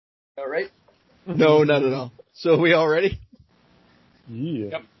All right. No, not at all. So we all ready? Yeah.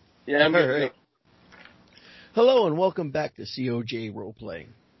 Yep. Yeah, I'm All good. right. Hello and welcome back to COJ Roleplaying.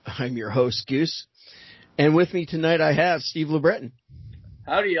 I'm your host, Goose. And with me tonight I have Steve LeBreton.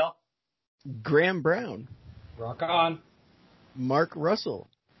 Howdy, y'all. Graham Brown. Rock on. Mark Russell.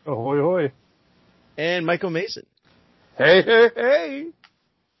 Ahoy, hoy. And Michael Mason. Hey, hey, hey.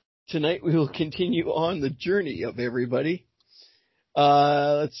 Tonight we will continue on the journey of everybody.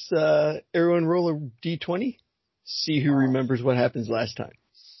 Let's everyone roll a d20. See who remembers what happens last time.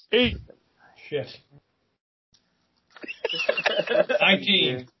 8. Shit.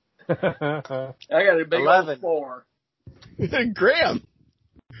 19. I got a big 11. old 4. Graham,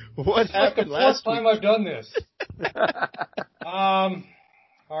 what It's like the happened fourth last time week? I've done this.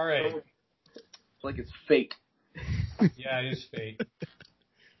 All right. It's like it's fate. Yeah, it is fate.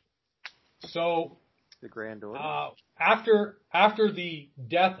 So, The Grand Order. after the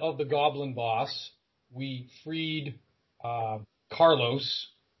death of the Goblin boss, we freed Carlos.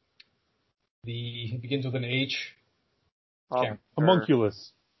 He begins with an H.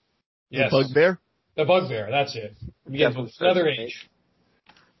 Homunculus. The Yes. bugbear? The bugbear, that's it. It begins Definitely with another starts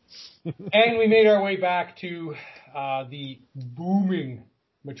with H. And we made our way back to the booming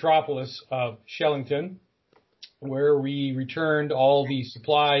metropolis of Shellington, where we returned all the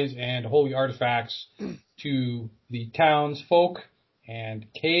supplies and holy artifacts to the townsfolk and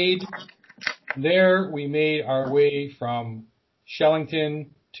Cade. There we made our way from Shellington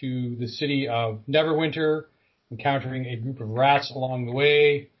to the city of Neverwinter, encountering a group of rats along the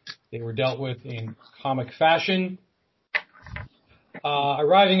way. They were dealt with in comic fashion.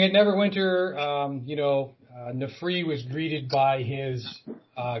 Arriving at Neverwinter, Nefri was greeted by his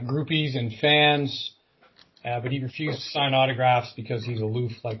groupies and fans, but he refused to sign autographs because he's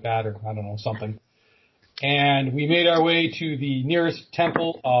aloof like that, or I don't know, something. And we made our way to the nearest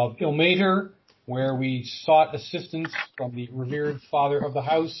temple of Ilmater, where we sought assistance from the revered father of the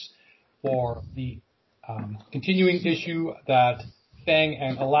house for the continuing issue that Fang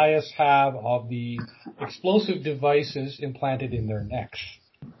and Elias have of the explosive devices implanted in their necks.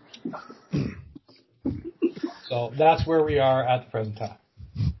 So that's where we are at the present time.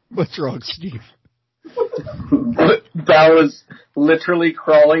 What's wrong, Steve? Val was literally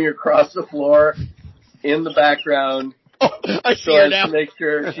crawling across the floor in the background. Oh, I see so her as now. to make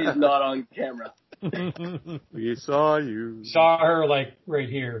sure she's not on camera. We saw you. Saw her like right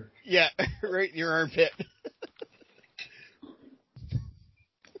here. Yeah, right in your armpit.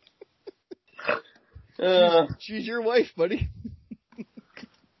 She's your wife, buddy.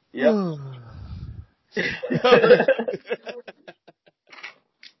 Yep.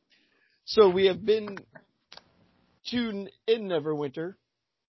 So we have been in Neverwinter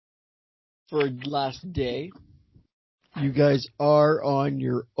for last day. You guys are on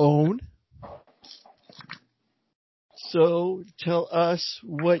your own. So tell us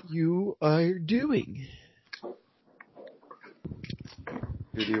what you are doing.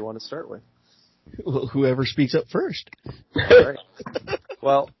 Who do you want to start with? Well, whoever speaks up first. All right.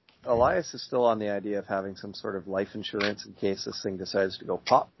 Well, Elias is still on the idea of having some sort of life insurance in case this thing decides to go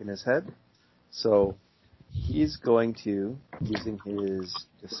pop in his head. So he's going to, using his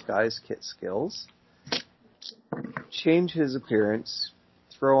disguise kit skills, change his appearance,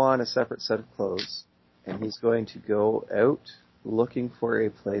 throw on a separate set of clothes, and he's going to go out looking for a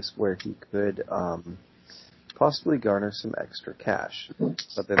place where he could possibly garner some extra cash.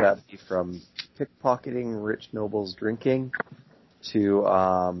 Whether that be from pickpocketing rich nobles drinking to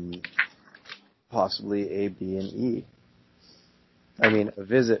possibly a B&E. I mean, a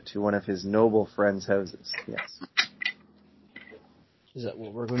visit to one of his noble friends' houses, yes. Is that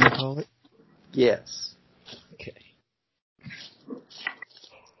what we're going to call it? Yes. Okay.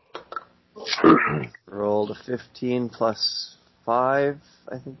 Rolled a 15 plus 5,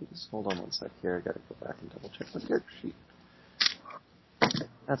 I think it is. Hold on one sec here, I gotta go back and double check my character sheet.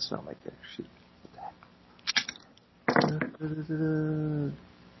 That's not my character sheet. What the heck?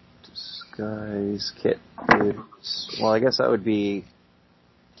 Disguise kit. Well, I guess that would be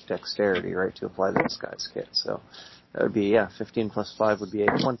dexterity, right, to apply the disguise kit. So that would be, 15 plus 5 would be a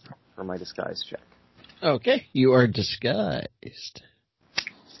 20 for my disguise check. Okay, you are disguised.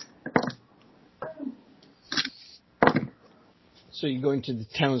 So you're going to the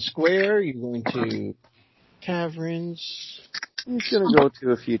town square, you're going to taverns. He's going to go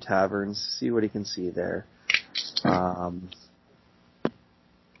to a few taverns, see what he can see there.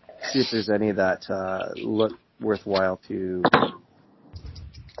 See if there's any that look worthwhile to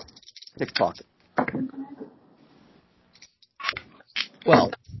pickpocket.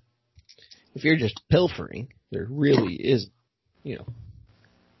 Well, if you're just pilfering, there really is,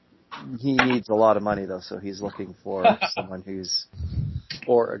 He needs a lot of money though, so he's looking for someone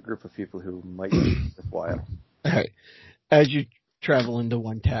or a group of people who might be worthwhile. All right. As you travel into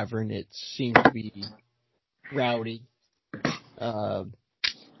one tavern, it seems to be rowdy.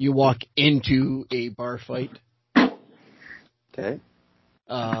 You walk into a bar fight. Okay.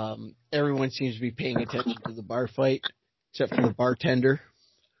 Everyone seems to be paying attention to the bar fight, except for the bartender.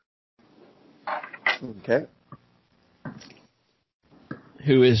 Okay.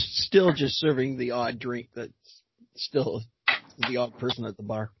 Who is still just serving the odd drink that's still the odd person at the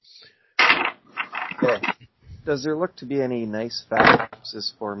bar. Okay. Does there look to be any nice fat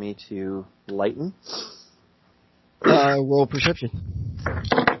houses for me to lighten? Roll perception.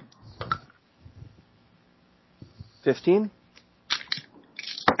 15?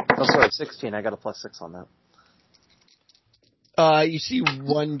 Oh, sorry, 16. I got a +6 on that. You see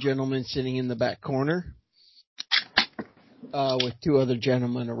one gentleman sitting in the back corner with two other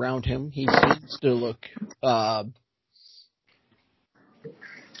gentlemen around him. He seems to look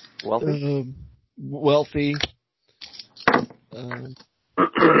Wealthy? wealthy.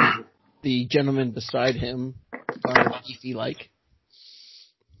 The gentlemen beside him are beefy-like.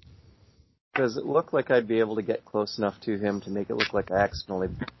 Does it look like I'd be able to get close enough to him to make it look like I accidentally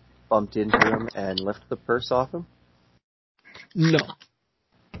bumped into him and lift the purse off him? No.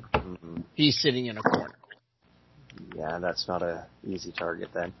 Mm-hmm. He's sitting in a corner. Yeah, that's not a easy target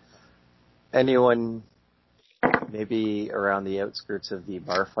then. Anyone maybe around the outskirts of the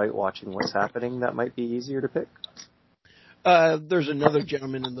bar fight watching what's happening that might be easier to pick? There's another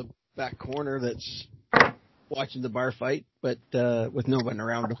gentleman in the back corner that's watching the bar fight, but with no one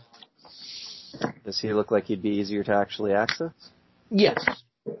around him. Does he look like he'd be easier to actually access? Yes.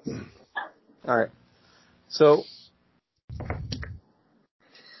 Alright. So,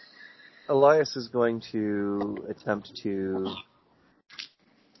 Elias is going to attempt to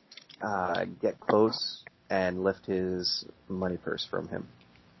get close and lift his money purse from him.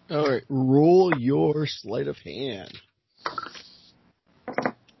 Alright, roll your sleight of hand.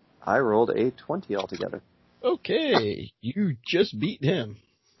 I rolled a 20 altogether. Okay, you just beat him.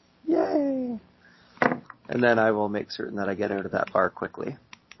 Yay! And then I will make certain that I get out of that bar quickly.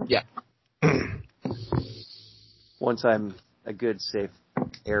 Yeah. Once I'm a good, safe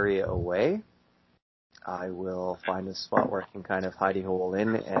area away, I will find a spot where I can kind of hidey hole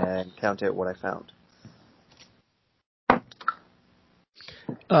in and count out what I found.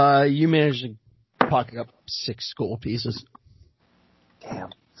 You managed to pocket up 6 gold pieces. Damn,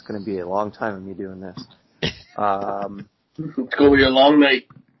 it's going to be a long time of me doing this. It's going to be a long night.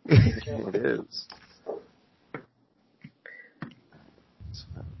 It is.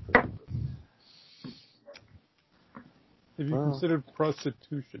 Have you considered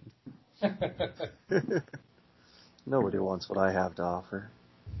prostitution? Nobody wants what I have to offer.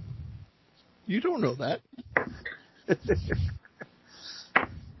 You don't know that.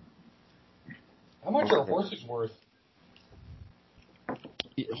 How much are horses worth?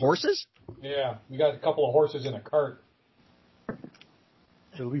 Horses? Yeah, we got a couple of horses in a cart.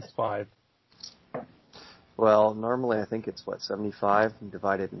 At least 5. Well, normally I think it's, 75 and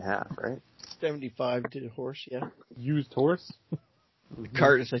divided in half, right? 75 to the horse, yeah. Used horse? The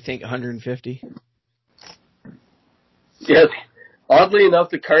cart is, I think, 150. Yes. Oddly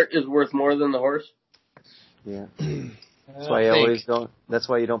enough, the cart is worth more than the horse. Yeah. That's why that's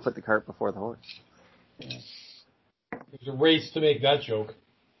why you don't put the cart before the horse. There's a race to make that joke.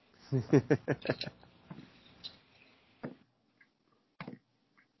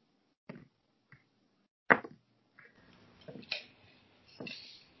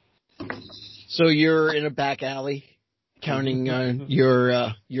 So you're in a back alley counting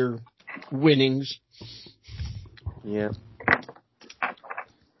your winnings. Yeah.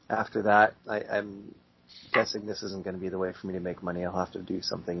 After that, I'm guessing this isn't going to be the way for me to make money. I'll have to do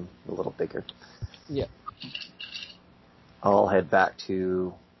something a little bigger. Yeah. I'll head back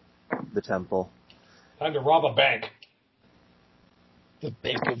to the temple. Time to rob a bank. The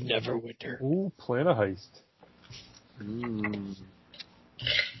Bank of Neverwinter. Ooh, plan a heist.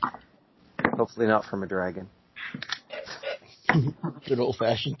 Hopefully not from a dragon. Good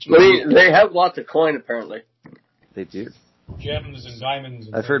old-fashioned. They have lots of coin, apparently. They do. Gems and diamonds.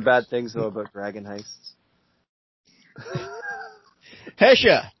 And I've heard bad things, though, about dragon heists.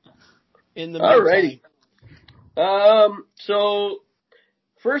 Hesha! In the meantime. Alrighty. So,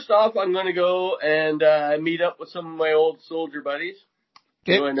 first off, I'm going to go and meet up with some of my old soldier buddies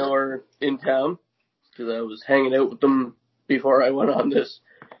who I know are in town, because I was hanging out with them before I went on this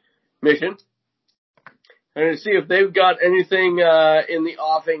mission. I'm going to see if they've got anything in the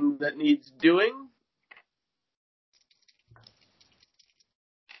offing that needs doing.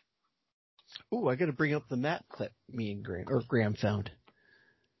 Ooh, I got to bring up the map clip me and Graham found.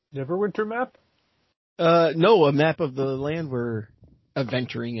 Neverwinter map? No, a map of the land we're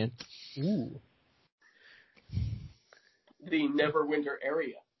adventuring in. Ooh. The Neverwinter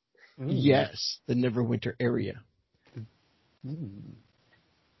area. Yes, the Neverwinter area.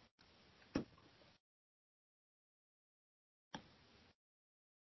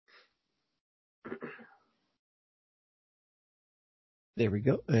 There we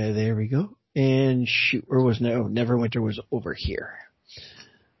go. There we go. And shoot, where was Neverwinter was over here.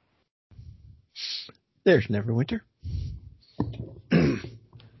 There's Neverwinter.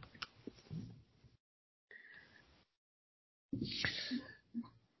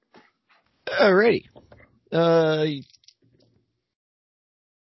 Alrighty.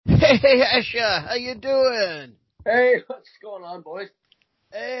 Hey, Asha, how you doing? Hey, what's going on, boys?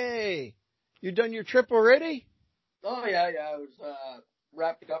 Hey, you done your trip already? Oh, yeah, I was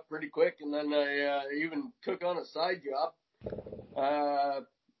wrapped up pretty quick, and then I even took on a side job.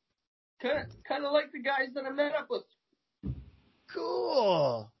 Kind of like the guys that I met up with.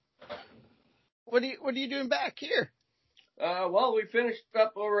 Cool. What are you doing back here? Well, we finished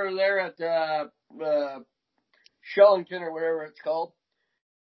up over there at Shellington or whatever it's called.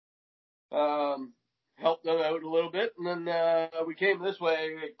 Helped them out a little bit, and then we came this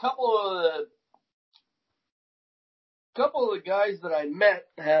way. A couple of the guys that I met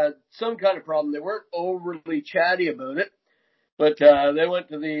had some kind of problem. They weren't overly chatty about it, but they went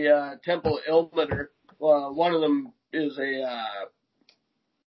to the Temple of Ilmater. One of them is an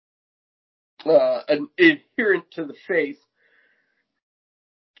adherent to the faith.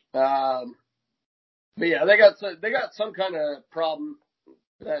 But yeah, they got some kind of problem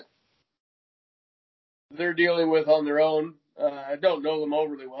that they're dealing with on their own. I don't know them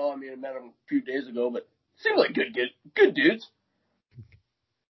overly well. I mean, I met them a few days ago, but seem like good dudes.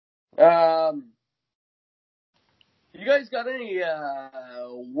 You guys got any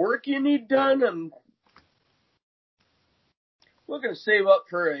work you need done? I'm looking to save up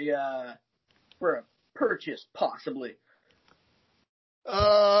for a purchase, possibly.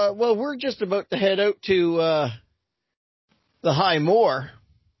 Well, we're just about to head out to the High Moor.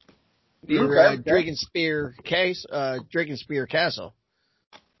 Dragonspear Castle.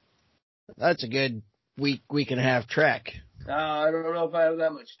 That's a good week and a half trek. I don't know if I have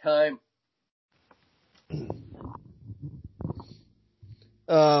that much time.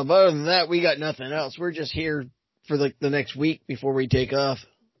 But other than that, we got nothing else. We're just here for the next week before we take off.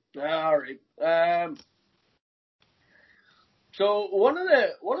 All right. So one of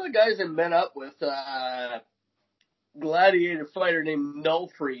the guys I met up with, gladiator fighter named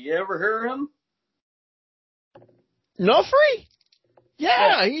Nulfree. You ever heard of him? Nulfree?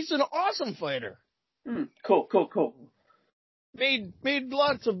 Yeah, he's an awesome fighter. Cool. Made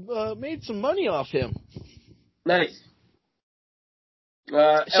some money off him. Nice.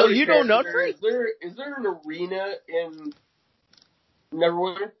 So you know Nulfree? Is there an arena in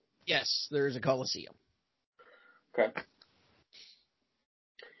Neverwinter? Yes, there is a Coliseum. Okay.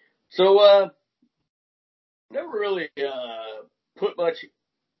 So, never really put much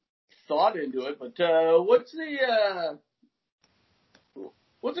thought into it, but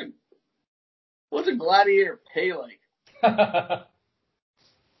what's a gladiator pay like?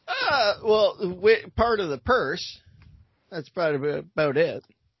 Well, part of the purse. That's probably about it.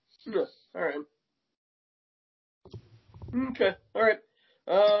 Yeah, all right. Okay, all right.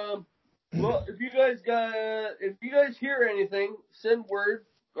 Well, if you guys hear anything, send word.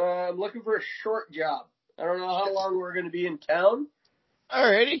 I'm looking for a short job. I don't know how long we're going to be in town.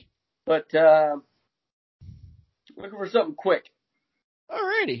 Alrighty. But looking for something quick.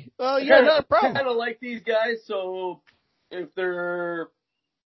 Alrighty. Well, yeah, not a problem. I kind of like these guys, so if they're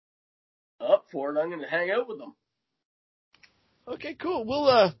up for it, I'm going to hang out with them. Okay, cool.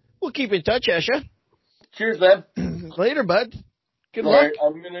 We'll keep in touch, Asha. Cheers, man. Later, bud. Good All luck. right,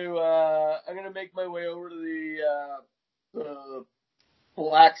 I'm gonna make my way over to the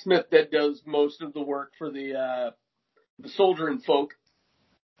blacksmith that does most of the work for the soldier and folk.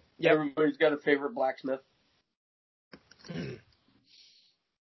 Yep. Everybody's got a favorite blacksmith.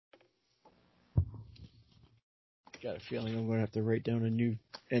 Got a feeling I'm going to have to write down a new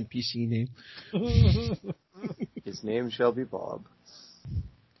NPC name. His name shall be Bob.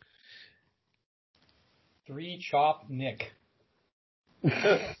 3 Chop Nick.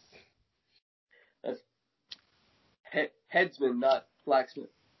 That's headsman, not blacksmith.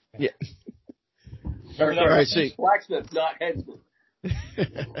 Yeah. Sorry, blacksmith, not headsman.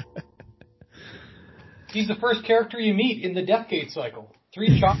 He's the first character you meet in the Deathgate cycle.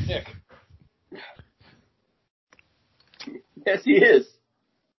 3 Chop Nick. Yes, he is.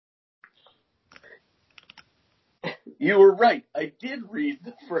 you were right. I did read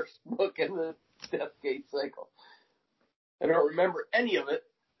the first book in the Deathgate cycle. I don't remember any of it,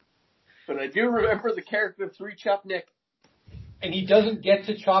 but I do remember the character of Three Chop Nick. And he doesn't get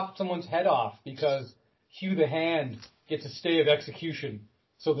to chop someone's head off because Hugh the Hand gets a stay of execution.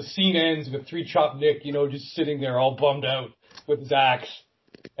 So the scene ends with Three Chop Nick, just sitting there all bummed out with his axe.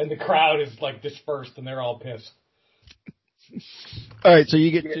 And the crowd is like dispersed and they're all pissed. Alright, so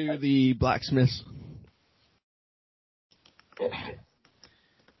you get to the blacksmiths.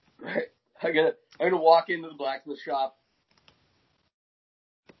 Right. I'm gonna walk into the blacksmith shop,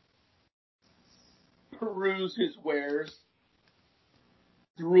 peruse his wares,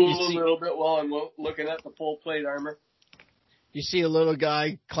 drool a little bit while I'm looking at the full plate armor. You see a little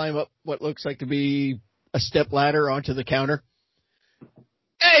guy climb up what looks like to be a step ladder onto the counter.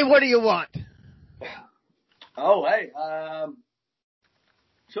 Hey, what do you want? Oh, hey,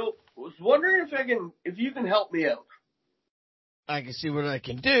 so I was wondering if you can help me out. I can see what I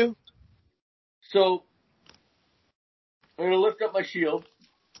can do. So, I'm gonna lift up my shield.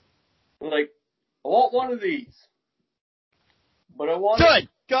 I'm like, I want one of these. But I want Good!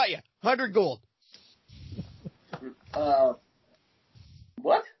 Got you. 100 gold.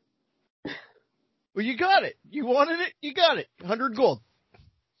 What? Well, you got it. You wanted it, you got it. 100 gold.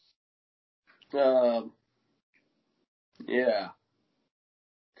 Yeah.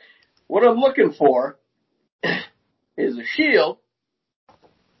 What I'm looking for is a shield,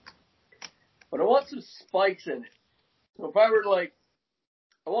 but I want some spikes in it. So if I were to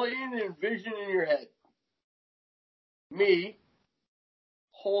I want you to envision in your head me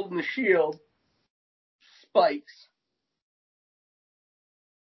holding the shield, spikes,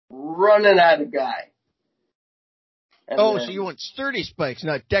 running at a guy. And so you want sturdy spikes,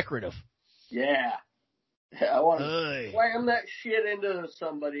 not decorative. Yeah. I want to slam that shit into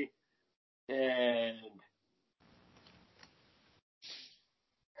somebody and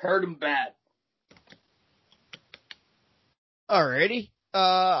hurt him bad. Alrighty.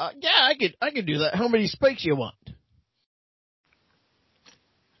 Yeah, I could do that. How many spikes you want?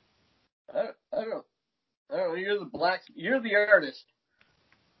 I don't know. You're the artist.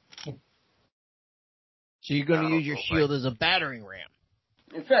 So you're going to use your shield as a battering ram.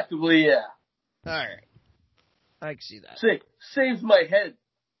 Effectively, yeah. Alright. I can see that. Saves my head.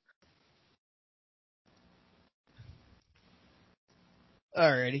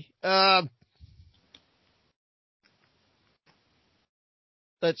 Alrighty.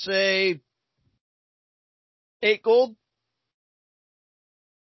 Let's say 8 gold.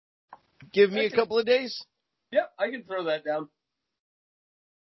 Give me a couple of days. Yep, I can throw that down.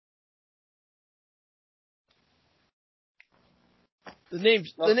 The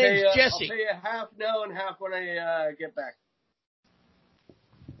name's Jesse. I'll pay you half now and half when I get back.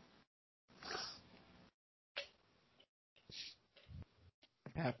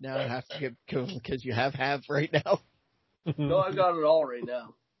 Half now and half because you have half right now. No, I got it all right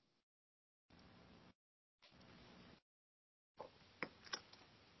now.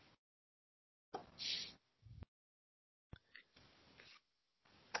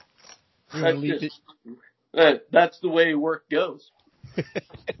 That's the way work goes.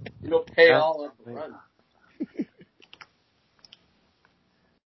 You don't pay all up front.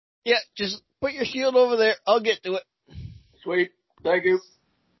 Yeah, just put your shield over there. I'll get to it. Sweet. Thank you.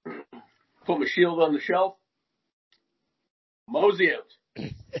 Put my shield on the shelf. Mosey out.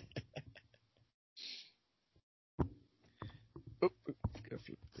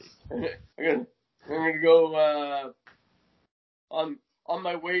 I'm gonna go on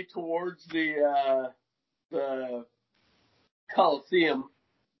my way towards the Coliseum.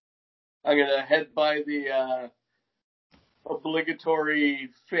 I'm gonna head by the obligatory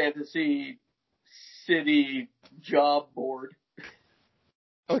fantasy city job board.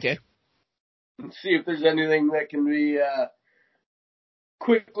 Okay. And see if there's anything that can be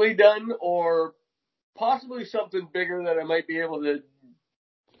quickly done or possibly something bigger that I might be able to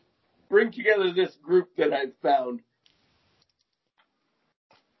bring together this group that I've found.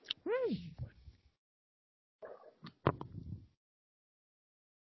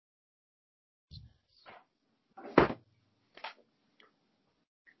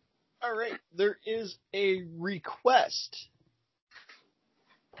 All right. There is a request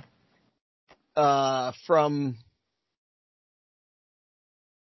from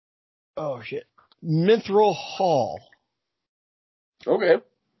Mithril Hall. Okay.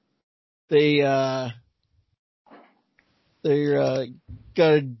 They're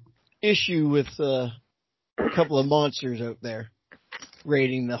got an issue with a couple of monsters out there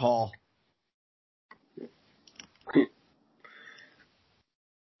raiding the hall.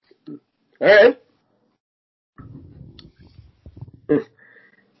 All right.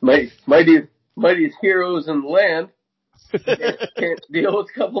 mightiest heroes in the land can't deal with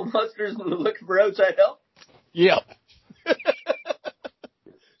a couple monsters and looking for outside help. Yep.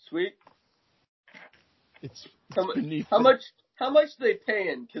 Sweet. It's how much they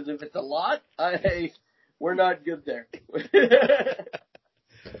paying? Because if it's a lot, we're not good there.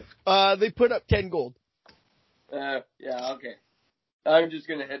 They put up 10 gold. Yeah, okay. I'm just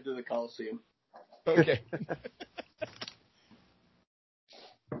gonna head to the Coliseum. Okay.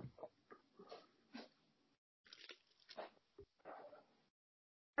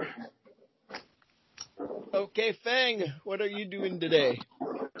 Okay, Fang, what are you doing today?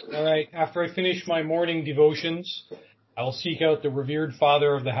 All right. After I finish my morning devotions, I will seek out the revered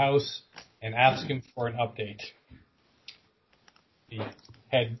father of the house and ask him for an update. The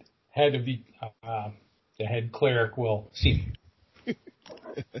head of the head cleric will see me.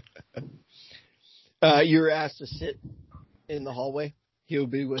 You're asked to sit in the hallway. He'll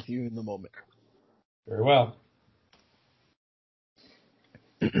be with you in the moment. Very well.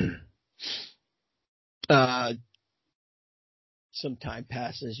 Some time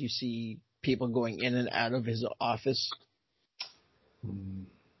passes. You see people going in and out of his office.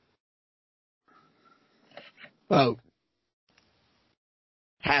 About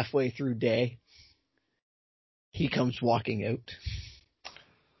halfway through day, he comes walking out.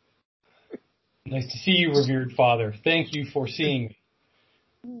 Nice to see you, revered father. Thank you for seeing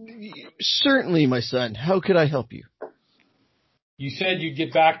me. Certainly, my son. How could I help you? You said you'd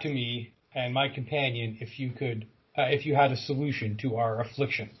get back to me and my companion if you had a solution to our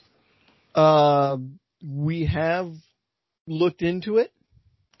affliction. We have looked into it,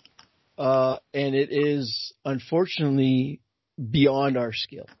 and it is unfortunately beyond our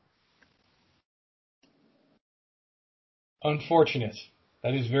skill. Unfortunate.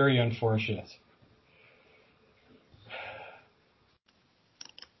 That is very unfortunate.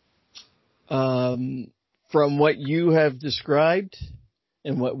 From what you have described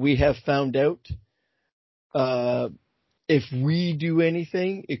and what we have found out, if we do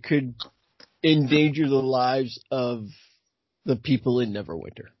anything, it could endanger the lives of the people in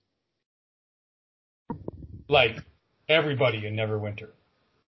Neverwinter. Like everybody in Neverwinter.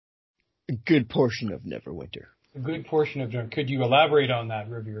 A good portion of Neverwinter. A good portion of Could you elaborate on that,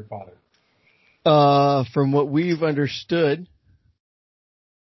 revered father? From what we've understood,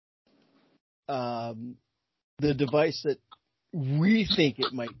 the device that we think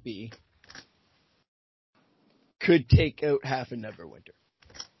it might be could take out half of Neverwinter.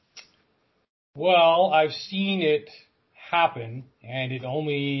 Well, I've seen it happen, and it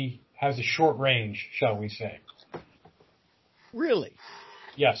only has a short range, shall we say. Really?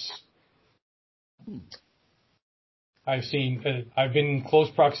 Yes. I've been in close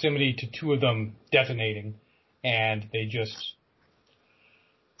proximity to two of them detonating, and they just,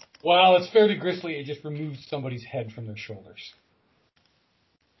 well, it's fairly grisly. It just removed somebody's head from their shoulders.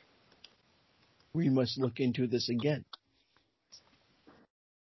 We must look into this again.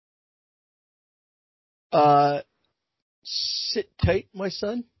 Sit tight, my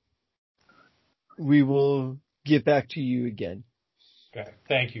son. We will get back to you again. Okay.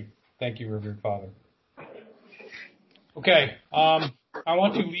 Thank you. Thank you, revered father. Okay. I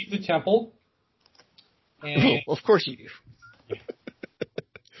want to leave the temple. And of course you do.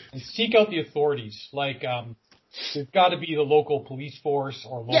 And seek out the authorities. Like, there's got to be the local police force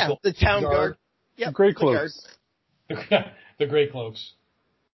or local the town guard. Yep, Grey Cloaks. The Grey Cloaks.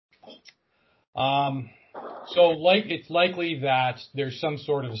 So it's likely that there's some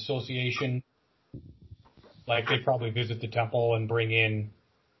sort of association. Like they probably visit the temple and bring in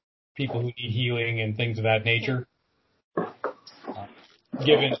people who need healing and things of that nature.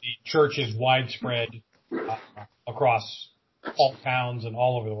 Given the church is widespread across all towns and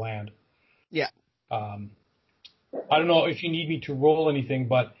all over the land. Yeah. I don't know if you need me to roll anything,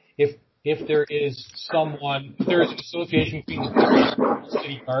 but if there is an association between the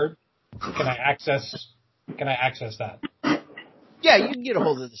city guard, can I access that? Yeah, you can get a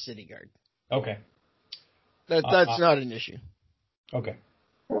hold of the city guard. Okay. That's not an issue. Okay.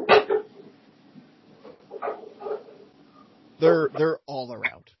 They're all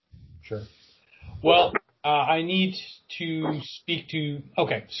around. Sure. Well, I need to speak to.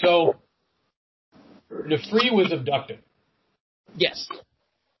 Okay, so Nefri was abducted. Yes.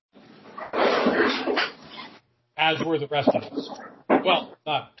 As were the rest of us. Well,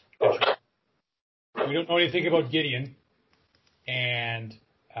 not. We don't know anything about Gideon, and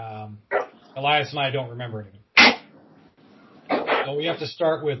Elias and I don't remember anything. So we have to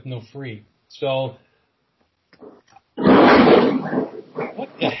start with Nefri. So. What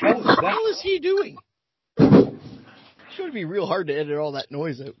the hell is that? What the hell is he doing? It's going to be real hard to edit all that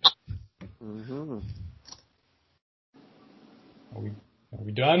noise out. Mm-hmm. Are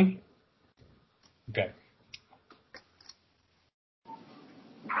we done? Okay.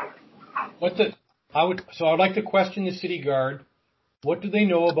 I'd like to question the city guard. What do they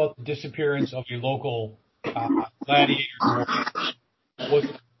know about the disappearance of a local gladiator? Was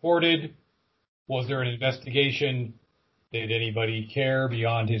it reported? Was there an investigation? Did anybody care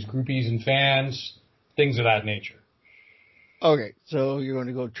beyond his groupies and fans? Things of that nature. Okay, so you're going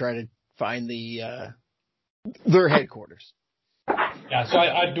to go try to find their headquarters. Yeah, so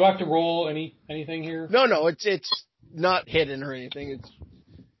I do I have to roll anything here? No, it's not hidden or anything.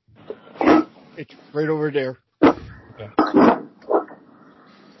 It's right over there. Okay.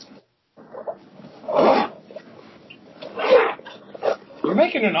 You're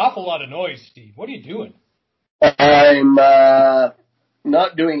making an awful lot of noise, Steve. What are you doing? I'm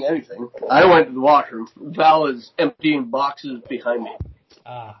not doing anything. I went to the washroom. Val is emptying boxes behind me.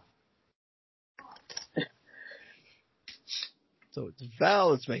 So it's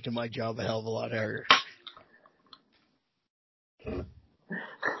Val that's making my job a hell of a lot harder.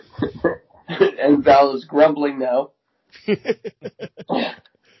 And Val is grumbling now.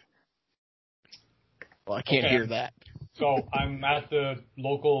 Well, I can't hear that. So I'm at the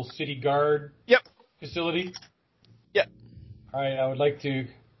local city guard facility? Yep. All right, I would like to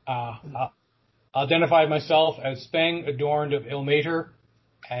identify myself as Speng, adorned of ill mater,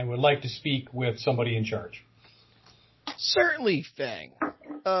 and would like to speak with somebody in charge. Certainly, Fang.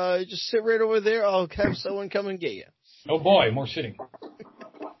 Just sit right over there. I'll have someone come and get you. Oh boy, more sitting.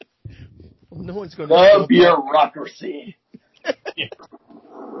 No one's going to... The bureaucracy.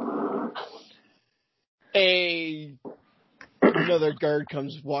 Another guard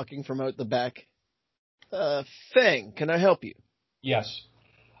comes walking from out the back. Fang, can I help you? Yes.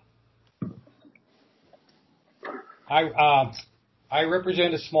 I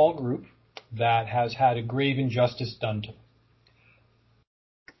represent a small group that has had a grave injustice done to them.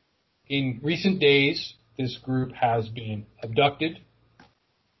 In recent days, this group has been abducted,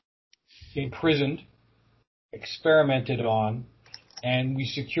 imprisoned, experimented on, and we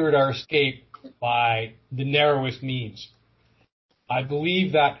secured our escape by the narrowest means. I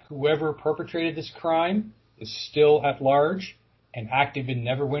believe that whoever perpetrated this crime is still at large and active in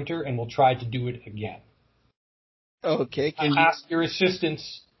Neverwinter and will try to do it again. Okay. I ask your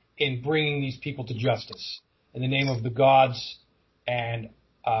assistance in bringing these people to justice in the name of the gods and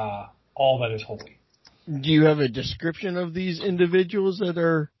all that is holy. Do you have a description of these individuals that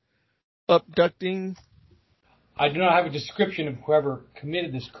are abducting? I do not have a description of whoever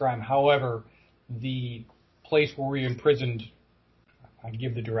committed this crime. However, the place where we imprisoned, I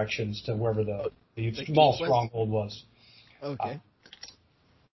give the directions to wherever the small stronghold was. Okay.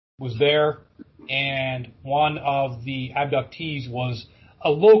 Was there, and one of the abductees was a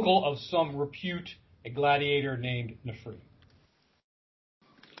local of some repute, a gladiator named Nefri.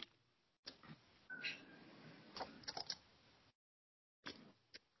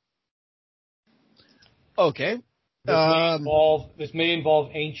 Okay. This may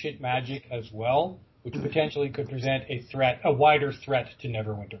involve ancient magic as well, which potentially could present a wider threat to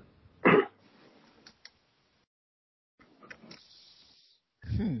Neverwinter.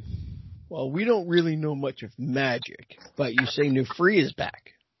 Well, we don't really know much of magic, but you say Nefri is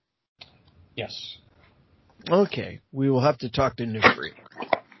back. Yes. Okay, we will have to talk to Nefri.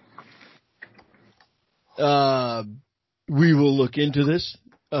 We will look into this.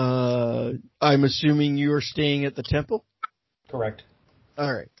 I'm assuming you are staying at the temple? Correct.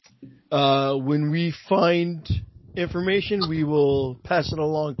 All right. When we find information, we will pass it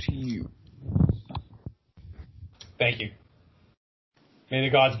along to you. Thank you. May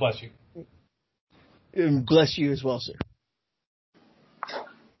the gods bless you. And bless you as well, sir.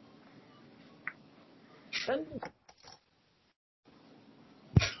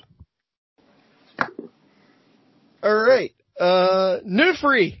 All right.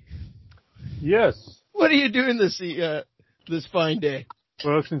 Nefri! Yes. What are you doing this fine day?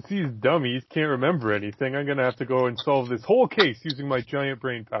 Well, since these dummies can't remember anything, I'm going to have to go and solve this whole case using my giant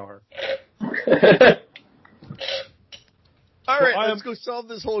brain power. All right, let's go solve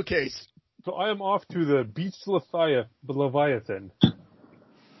this whole case. So I am off to the Beach Leviathan.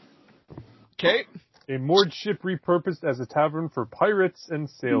 Okay. A moored ship repurposed as a tavern for pirates and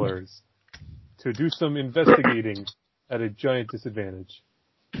sailors to do some investigating at a giant disadvantage.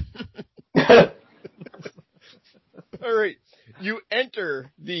 All right. You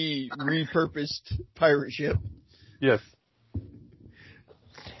enter the repurposed pirate ship. Yes.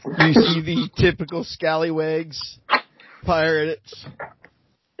 You see the typical scallywags, pirates,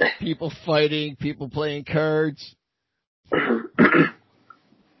 people fighting, people playing cards.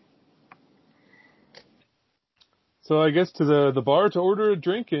 So I guess to the bar to order a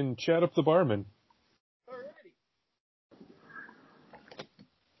drink and chat up the barman. Alrighty.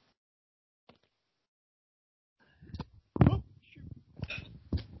 Oh, shoot.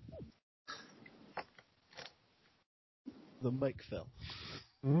 The mic fell.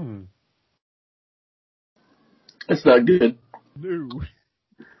 That's not good. No.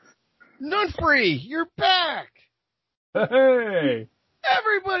 Nunfree, you're back! Hey!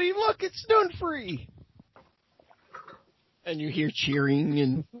 Everybody, look, it's Nunfree! And you hear cheering,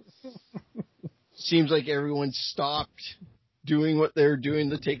 and seems like everyone stopped doing what they're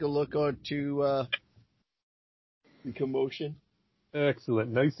doing to take a look onto the commotion.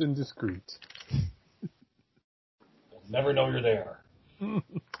 Excellent. Nice and discreet. Never know you're there.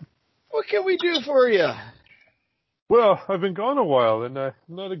 What can we do for you? Well, I've been gone a while, and I'm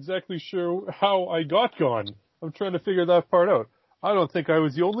not exactly sure how I got gone. I'm trying to figure that part out. I don't think I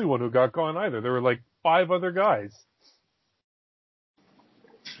was the only one who got gone either. There were like 5 other guys.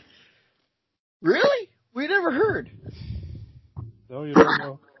 Really? We never heard. No, you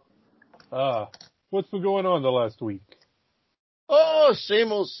don't know. What's been going on the last week? Oh,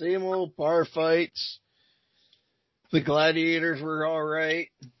 same old bar fights. The gladiators were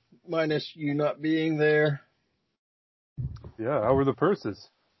alright, minus you not being there. Yeah, how were the purses?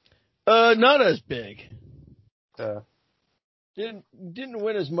 Not as big. Yeah. Didn't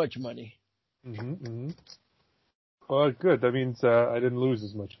win as much money. Well, good. That means I didn't lose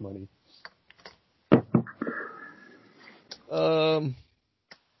as much money.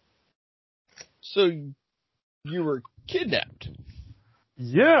 So you were kidnapped.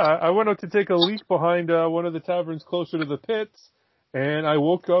 Yeah, I went out to take a leak behind one of the taverns closer to the pits, and I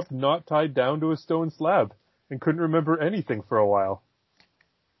woke up not tied down to a stone slab and couldn't remember anything for a while.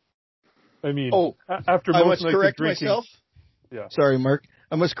 I mean, after most I must nights correct of drinking, myself. Yeah. Sorry, Mark.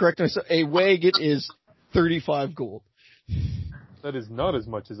 I must correct myself. A wagon is 35 gold. That is not as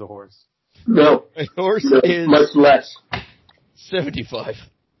much as a horse. No. A horse is much less. 75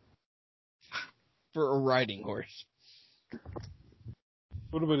 for a riding horse.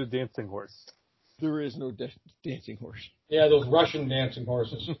 What about a dancing horse? There is no dancing horse. Yeah, those Russian dancing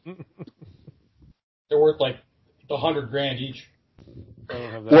horses. They're worth like $100,000 each. I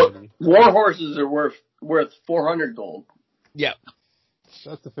don't have that many. War horses are worth 400 gold. Yeah.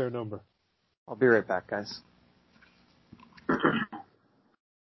 That's a fair number. I'll be right back, guys.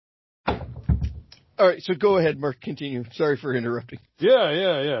 All right, so go ahead, Mark. Continue. Sorry for interrupting.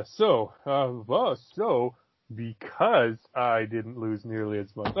 Yeah. So, because I didn't lose nearly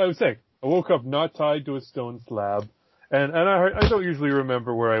as much, I was saying, I woke up not tied to a stone slab, and I don't usually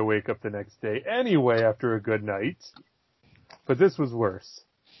remember where I wake up the next day anyway after a good night, but this was worse.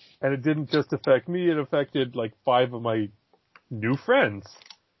 And it didn't just affect me, it affected like 5 of my new friends.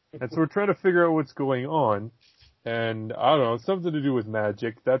 And so we're trying to figure out what's going on, and I don't know, something to do with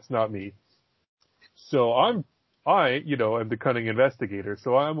magic, that's not me. So I am the cunning investigator,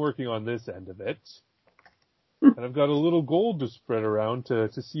 so I'm working on this end of it. And I've got a little gold to spread around to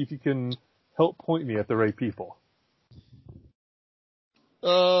see if you can help point me at the right people.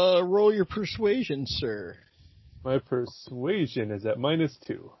 Roll your persuasion, sir. My persuasion is at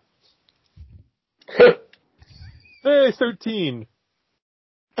 -2. Hey, 13.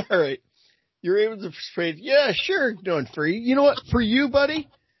 All right. You're able to persuade. Yeah, sure, Nunfree. You know what? For you, buddy,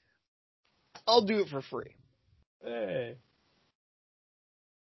 I'll do it for free. Hey.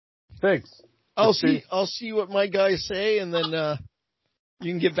 Thanks. I'll see what my guys say, and then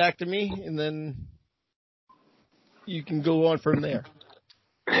you can get back to me, and then you can go on from there.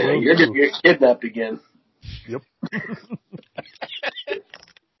 You're going to get kidnapped again. Yep.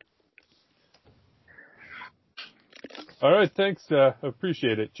 All right, thanks.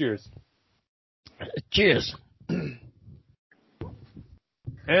 Appreciate it. Cheers. Cheers.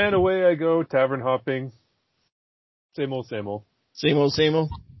 And away I go, tavern hopping. Same old, same old. Same old.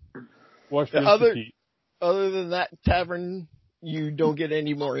 Wash, rinse, repeat. Other than that tavern, you don't get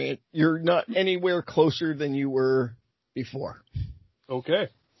any more. You're not anywhere closer than you were before. Okay.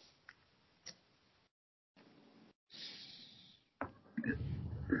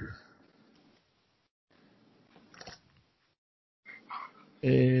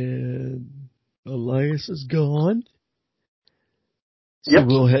 And Elias is gone. So Yep.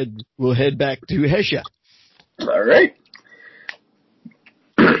 we'll head back to Hesha. All right.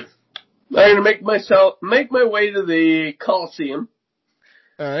 I'm gonna make my way to the Coliseum.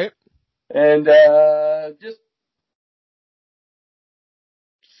 All right. And just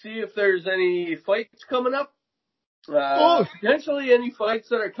see if there's any fights coming up. Potentially any fights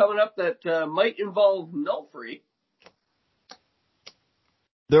that are coming up that might involve Nunfree.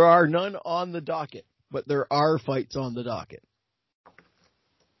 There are none on the docket, but there are fights on the docket.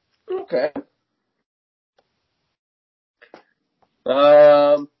 Okay.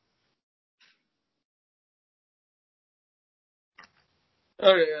 Okay,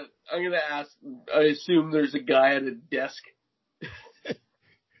 I'm gonna ask. I assume there's a guy at a desk.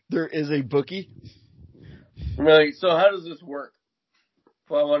 There is a bookie. I'm like, so how does this work?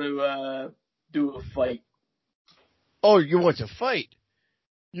 If I want to do a fight. Oh, you want to fight?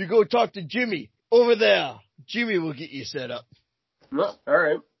 You go talk to Jimmy over there. Jimmy will get you set up. No, all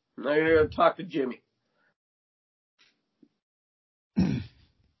right. I'm gonna talk to Jimmy. Damn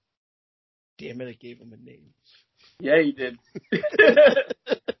it! I gave him a name. Yeah, you did.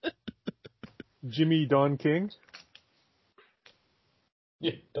 Jimmy Don King?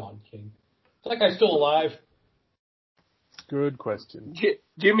 Yeah, Don King. Is that guy still alive? Good question.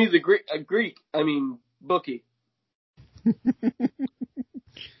 Jimmy's a Greek. I mean, bookie.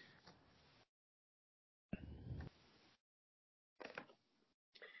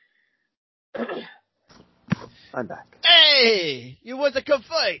 I'm back. Hey, you want to come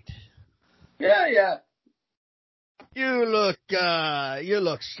fight? Yeah. You look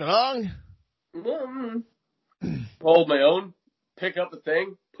strong. Hold my own. Pick up a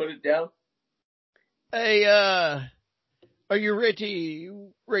thing. Put it down. Hey, are you ready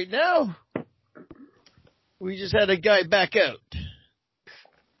right now? We just had a guy back out.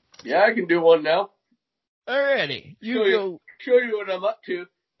 Yeah, I can do one now. Alrighty, Show you what I'm up to.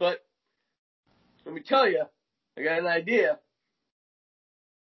 But let me tell you, I got an idea.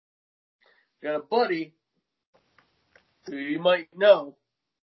 Got a buddy who you might know.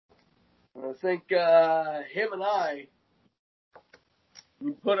 I think him and I,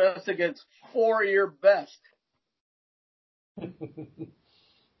 you put us against 4 of your best.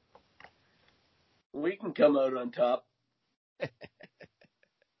 We can come out on top.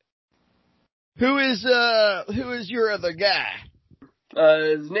 Who is your other guy?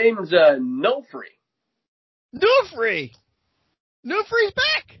 His name's Nofree. Nufree! Nufree's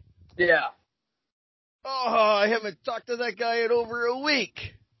back! Yeah. Oh, I haven't talked to that guy in over a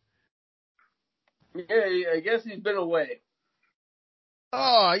week. Yeah, I guess he's been away.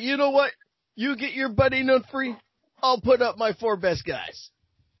 Oh, you know what? You get your buddy Nufree. I'll put up my 4 best guys.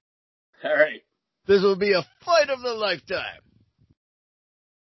 All right. This will be a fight of the lifetime.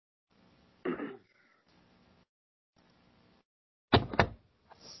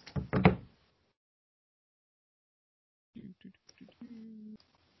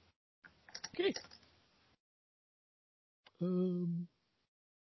 Okay.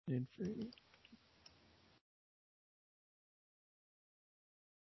 Nufree.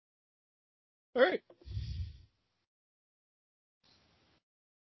 All right.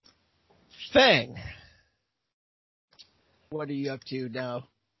 Fang. What are you up to now?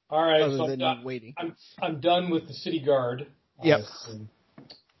 All right, Other so than waiting. I'm done with the city guard. Yep.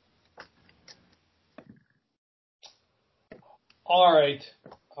 All right.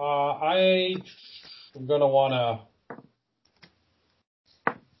 I'm gonna wanna.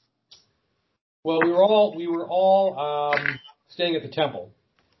 Well, we were all staying at the temple.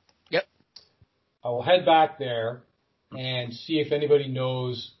 Yep. I will head back there and see if anybody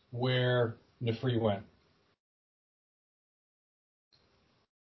knows where Nefri went.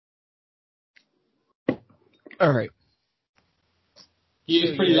 All right. He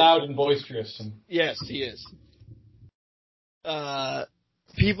is pretty loud and boisterous. Yes, he is.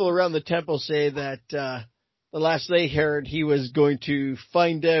 People around the temple say that the last they heard, he was going to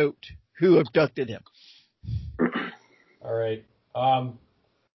find out who abducted him. All right. I'll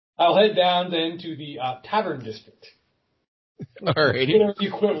head down then to the tavern district. All righty. Whatever the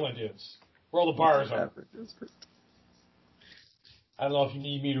equivalent is. Where all the bars are. I don't know if you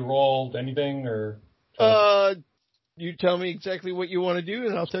need me to roll anything or... You tell me exactly what you want to do,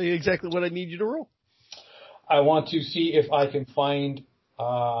 and I'll tell you exactly what I need you to roll. I want to see if I can find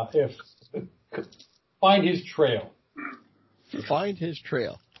his trail. Find his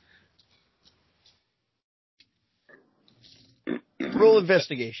trail. Roll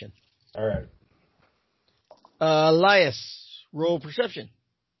investigation. All right. Elias, roll perception.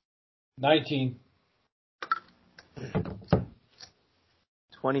 19.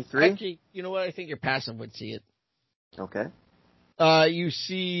 23? Actually, you know what? I think your passive would see it. Okay. You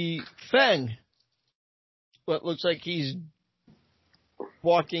see Feng. What looks like he's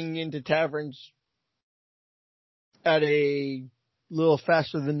walking into taverns at a little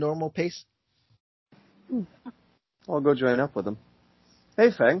faster than normal pace. I'll go join up with him. Hey,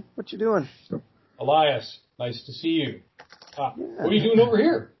 Feng, what you doing? Elias, nice to see you. What are you doing over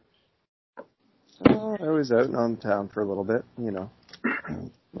here? I was out on town for a little bit, you know.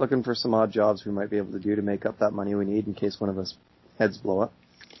 Looking for some odd jobs we might be able to do to make up that money we need in case one of us heads blow up.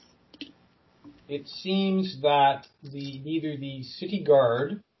 It seems that neither the city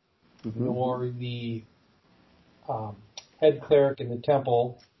guard nor the head cleric in the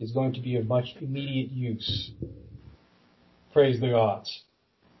temple is going to be of much immediate use. Praise the gods.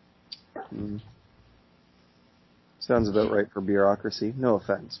 Sounds about right for bureaucracy. No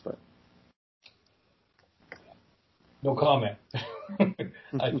offense, but... No comment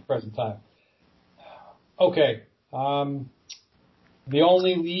at the present time. Okay. The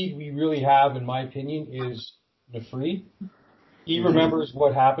only lead we really have, in my opinion, is Nefri. He remembers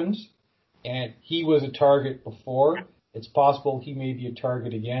what happens, and he was a target before. It's possible he may be a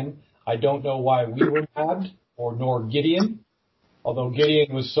target again. I don't know why we were nabbed, nor Gideon, although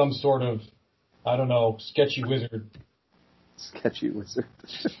Gideon was some sort of, I don't know, sketchy wizard. Sketchy wizard.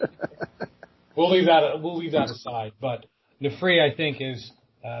 We'll leave that aside. But Nefri, I think, is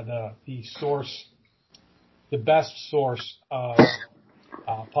the source, the best source of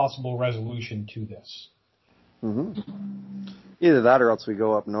possible resolution to this. Either that, or else we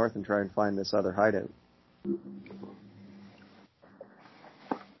go up north and try and find this other hideout.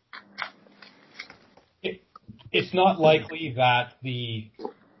 It's not likely that the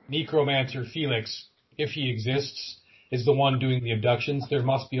necromancer Felix, if he exists, is the one doing the abductions. There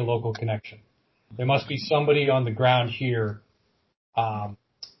must be a local connection. There must be somebody on the ground here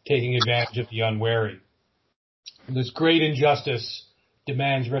taking advantage of the unwary. And this great injustice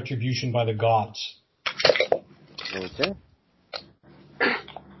demands retribution by the gods. Okay.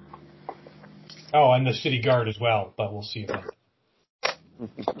 Oh, and the city guard as well, but we'll see about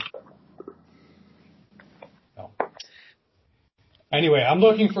that. No. Anyway, I'm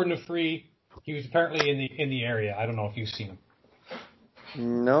looking for Nefri. He was apparently in the area. I don't know if you've seen him.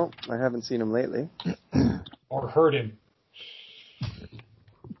 No, I haven't seen him lately. Or heard him.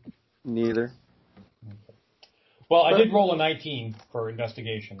 Neither. Well, I did roll a 19 for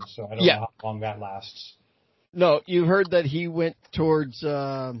investigation, so I don't know how long that lasts. No, you heard that he went towards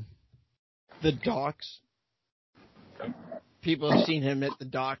the docks. People have seen him at the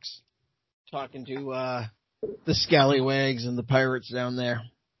docks talking to the scallywags and the pirates down there.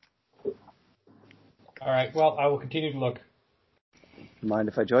 All right, well, I will continue to look. Mind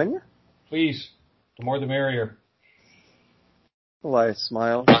if I join you? Please. The more the merrier. Elias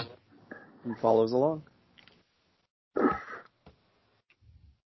smiles and follows along. All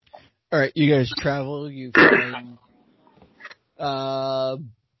right, you guys travel. You find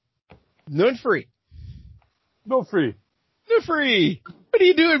Nefri. Nefri. Nefri, what are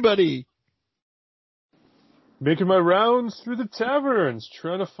you doing, buddy? Making my rounds through the taverns,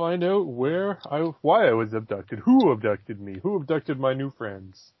 trying to find out why I was abducted, who abducted me, who abducted my new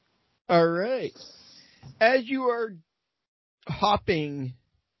friends. All right. As you are hopping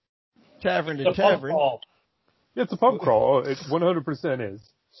tavern to tavern. Yeah, it's a pub crawl. It 100% is.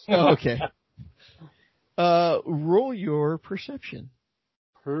 Oh, okay. Roll your perception.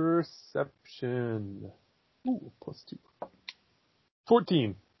 Perception. Ooh, +2.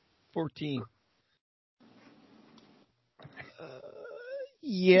 14. 14.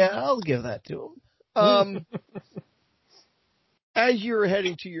 Yeah, I'll give that to him. As you're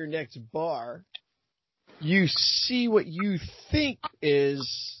heading to your next bar, you see what you think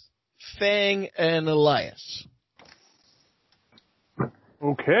is Fang and Elias.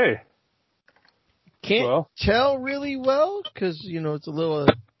 Okay. Can't tell really well because, it's a little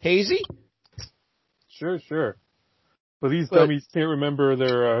hazy. Sure. But these dummies can't remember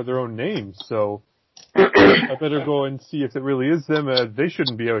their own names, so I better go and see if it really is them. They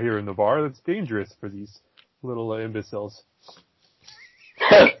shouldn't be out here in the bar. That's dangerous for these little imbeciles.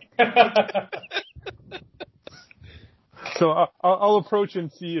 So I'll approach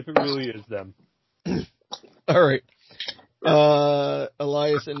and see if it really is them. All right.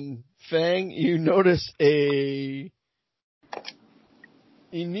 Elias and Fang, you notice a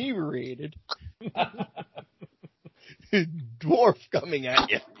inebriated dwarf coming at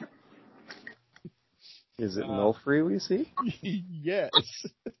you. Is it Nefri we see? Yes.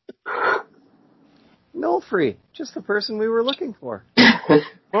 Nefri, just the person we were looking for.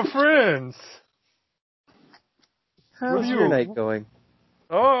 We're friends. How's your night going?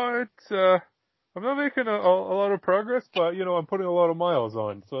 Oh, it's I'm not making a lot of progress, but I'm putting a lot of miles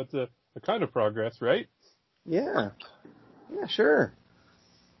on, so it's a kind of progress, right? Yeah, sure.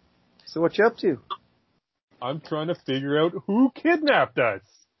 So what you up to? I'm trying to figure out who kidnapped us.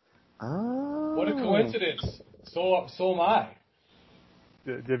 Oh. What a coincidence. So am I.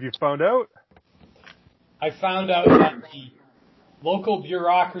 Have you found out? I found out that the local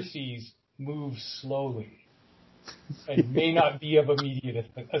bureaucracies move slowly. and may not be of immediate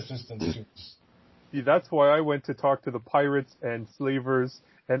assistance to us. See, that's why I went to talk to the pirates and slavers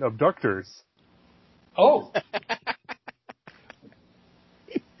and abductors. Oh,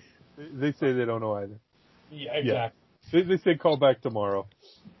 They say they don't know either. yeah, exactly. They say call back tomorrow.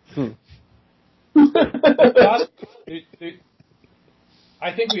 I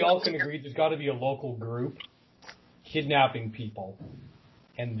think we all can agree there's got to be a local group kidnapping people,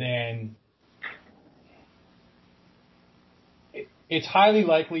 and then it's highly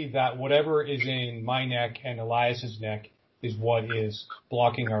likely that whatever is in my neck and Elias's neck is what is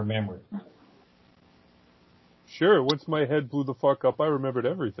blocking our memory. Sure, once my head blew the fuck up, I remembered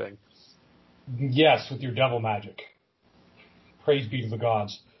everything. Yes, with your devil magic. Praise be to the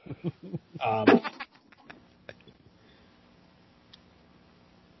gods. I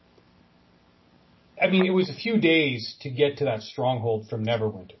mean, it was a few days to get to that stronghold from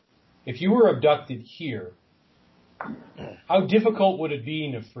Neverwinter. If you were abducted here, how difficult would it be,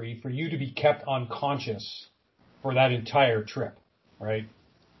 Nefri, for you to be kept unconscious for that entire trip, right?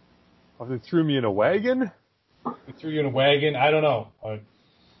 Oh, they threw me in a wagon? They threw you in a wagon? I don't know.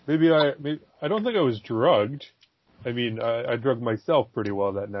 Maybe I don't think I was drugged. I mean, I drugged myself pretty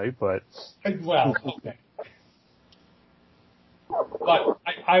well that night, but... Well, okay. But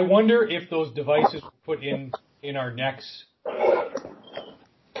I wonder if those devices were put in our necks,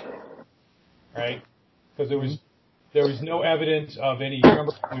 right? Because there was no evidence of any.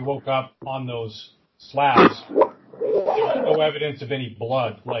 Remember when we woke up on those slabs? There was no evidence of any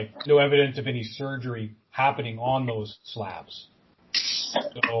blood, like no evidence of any surgery happening on those slabs.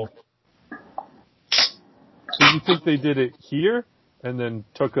 So you think they did it here and then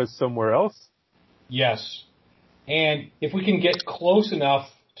took us somewhere else? yes. And if we can get close enough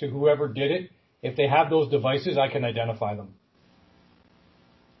to whoever did it, if they have those devices, I can identify them.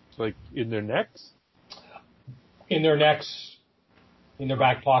 Like in their necks? In their necks, in their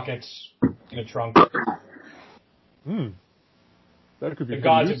back pockets, in a trunk. That could be The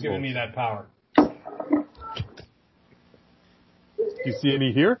gods useful. have given me that power. Do you see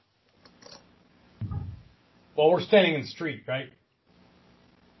any here? Well, we're standing in the street, right?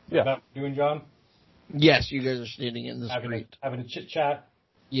 Yeah. Is that what you're doing, John? Yes, you guys are standing in the street. Having a chit chat.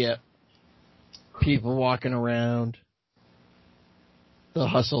 Yeah. People walking around. The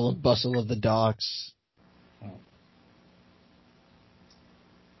hustle and bustle of the docks.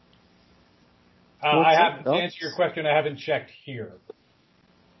 To answer your question, I haven't checked here.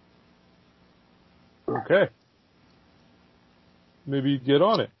 Okay. Maybe get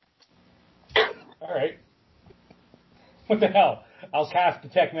on it. All right. What the hell? I'll cast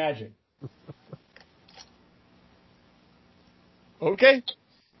Detect Magic. Okay.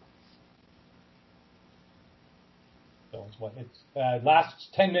 So it's what? It lasts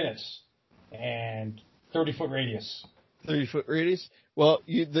 10 minutes and 30-foot radius. 30-foot radius. Well,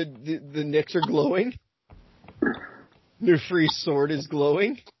 the nicks are glowing. Nefri's sword is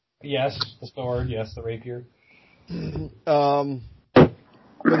glowing. Yes, the sword. Yes, the rapier. But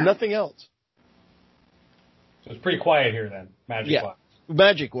nothing else. So it's pretty quiet here then, magic-wise. Yeah,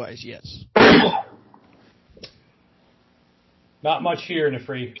 magic-wise, yes. Not much here,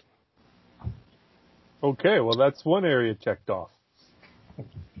 Nefri. Okay, well that's one area checked off.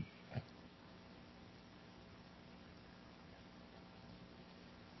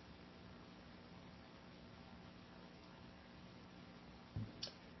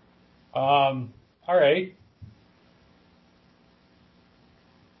 All right.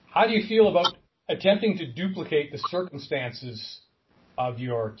 How do you feel about attempting to duplicate the circumstances of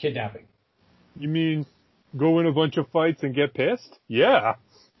your kidnapping? You mean go in a bunch of fights and get pissed? Yeah.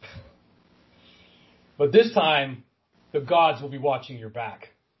 But this time, the gods will be watching your back.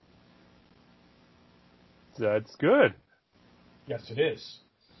 That's good. Yes, it is.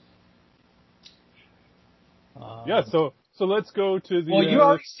 Yeah, so let's go to the, well, you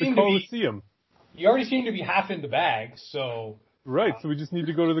already the Colosseum. You already seem to be half in the bag, so... Right, so we just need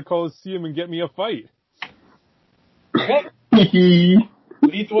to go to the Colosseum and get me a fight. Okay.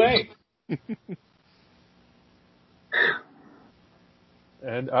 Lead the way.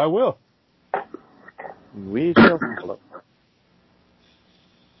 And I will. We shall follow.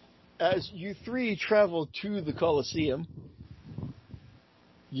 As you three travel to the Colosseum,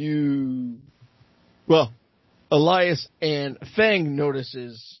 Elias and Fang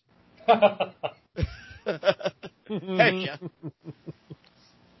notices. Heck yeah.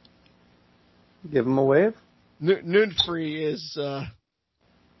 Give him a wave. Nunfree is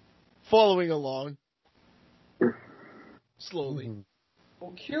following along slowly. Mm-hmm.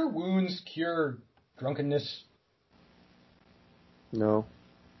 Will cure wounds cure drunkenness? No.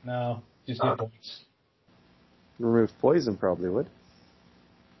 No, just hit points. Remove poison probably would.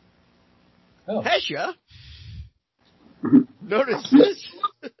 Oh. Hesha, notice this.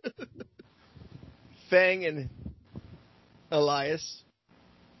 Fang and Elias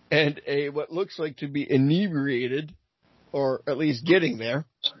and a what looks like to be inebriated, or at least getting there,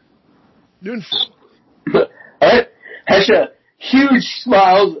 Nunfree. Alright, Hesha, huge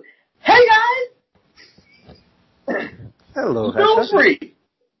smiles. Hey guys! Hello, Hesha. Nilfree!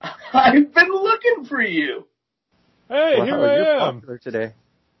 I've been looking for you! Hey, Wow, here you're I am. popular today.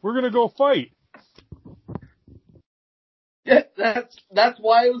 We're gonna go fight. Yeah, that's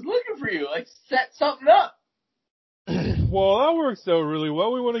why I was looking for you. I set something up. Well, that works out really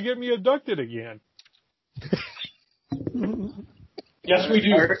well. We want to get me abducted again. Yes, we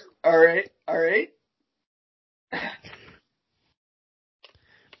do. Alright.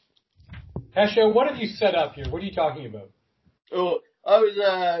 Hesha, what have you set up here? What are you talking about? Oh, I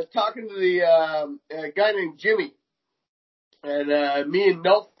was talking to the guy named Jimmy. And me and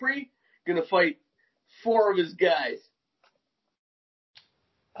Nilfree gonna fight 4 of his guys.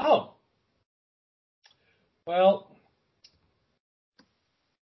 Oh. Well.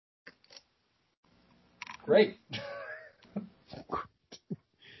 Great.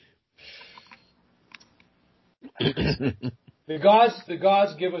 The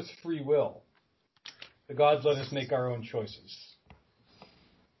gods give us free will. The gods let us make our own choices.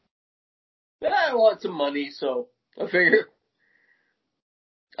 I want some money, so I figure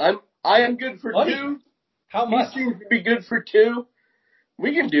I am good for Money? 2. How much? He seems to be good for 2.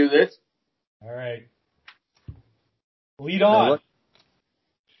 We can do this. All right. Lead on.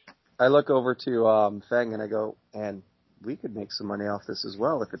 I look over to Fang and I go, and we could make some money off this as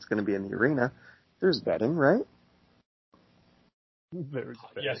well if it's going to be in the arena. There's betting, right? There's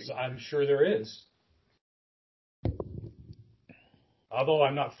Yes, I'm sure there is. Although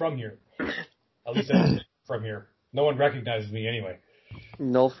I'm not from here. At least I'm from here. No one recognizes me anyway.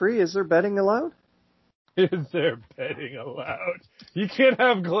 Nilfree, is there betting allowed? Is there betting allowed? You can't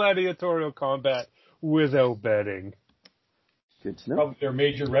have gladiatorial combat without betting. Good to know. Probably their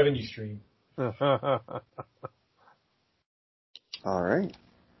major revenue stream. All right.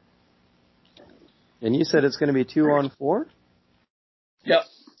 And you said it's going to be 2-on-4? Yep.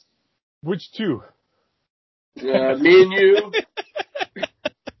 Which 2? Me and you.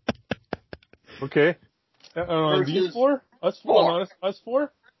 Okay. These 4? Us 4? Us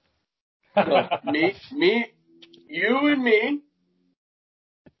 4? No, me, you and me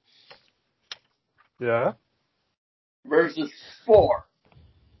Yeah. versus 4.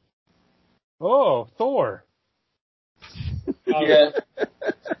 Oh, Thor. Yeah.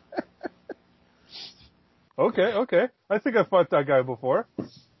 Okay. I think I fought that guy before.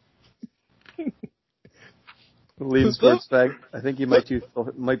 Leans towards Fang. I think he might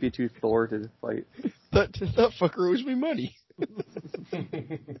be too Thor to fight. That fucker owes me money.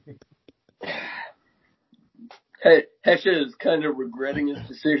 Hey, Hesha is kind of regretting his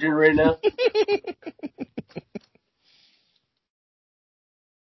decision right now.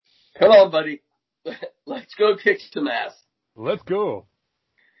 Come on, buddy. Let's go kick some ass. Let's go.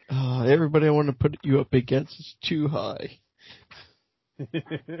 Everybody I want to put you up against is too high.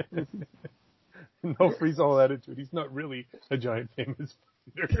 No freeze all attitude. He's not really a giant famous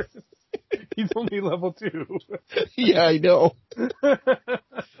fighter. He's only level 2. Yeah, I know.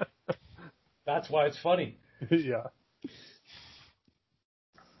 That's why it's funny. Yeah.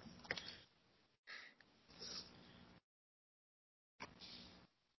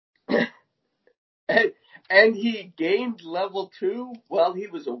 And he gained level 2 while he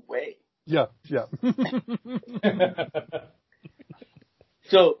was away. Yeah.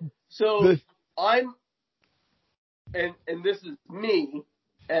 So I'm, and this is me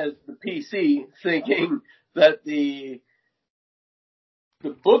as the PC thinking that the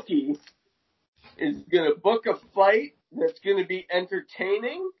bookie is going to book a fight that's going to be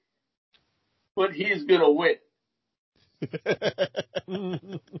entertaining, but he's going to win.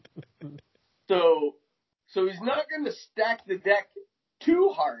 So he's not going to stack the deck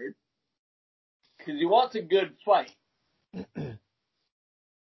too hard because he wants a good fight.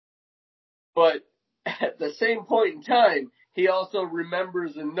 But at the same point in time, he also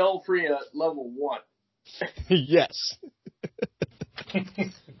remembers a Nilfree at level 1. Yes.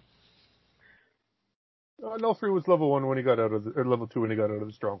 Nilfree was level 1 when he got out of or level 2 when he got out of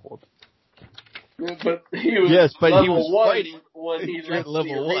the stronghold. But he was he level was 1 fighting when he left level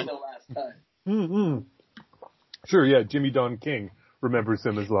the arena 1. last time. Mm-hmm. Sure, yeah. Jimmy Don King remembers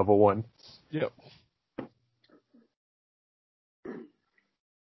him as level 1. Yep.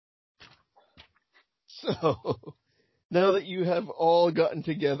 So, now that you have all gotten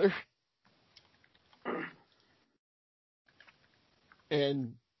together,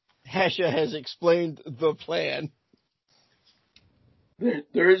 And Hasha has explained the plan.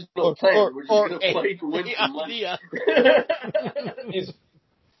 There is no plan. We're just going to play to win some money.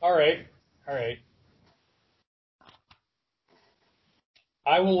 All right.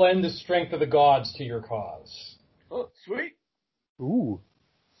 I will lend the strength of the gods to your cause. Oh, sweet. Ooh.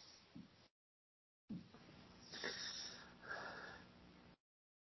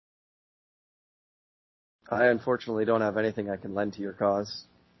 I unfortunately don't have anything I can lend to your cause.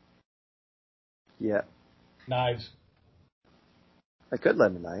 Yeah. Knives. I could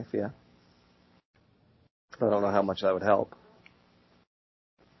lend a knife, yeah. I don't know how much that would help.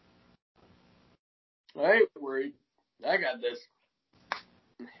 I ain't worried. I got this.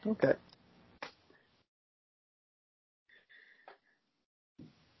 Okay.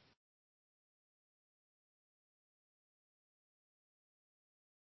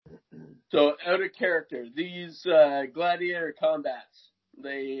 So, out of character, these gladiator combats,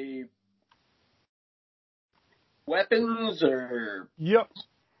 they weapons or... Yep.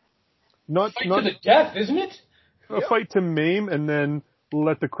 Fight to the death, isn't it? A fight to maim and then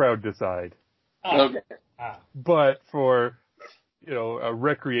let the crowd decide. Okay. But for, a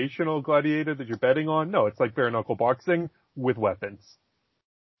recreational gladiator that you're betting on, no, it's like bare knuckle boxing with weapons.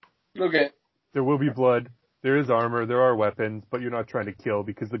 Okay. There will be blood, there is armor, there are weapons, but you're not trying to kill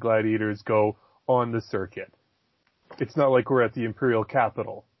because the gladiators go on the circuit. It's not like we're at the imperial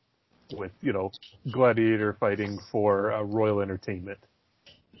capital with, gladiator fighting for royal entertainment.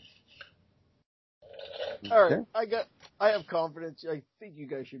 All right, I have confidence. I think you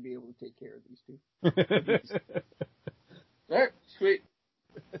guys should be able to take care of these two. All right, sweet.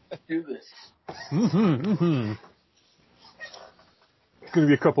 Do this. It's going to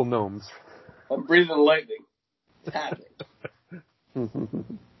be a couple gnomes. I'm breathing lightning. It's happening.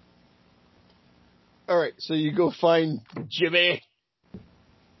 All right, so you go find Jimmy.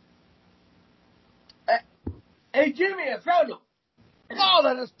 Hey, Jimmy, I found him. Oh,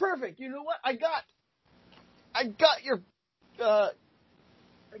 that is perfect. You know what? I got your,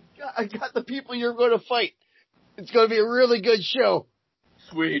 I got the people you're going to fight. It's going to be a really good show.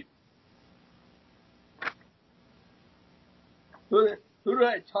 Sweet. Who did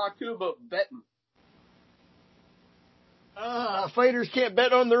I talk to about betting? Fighters can't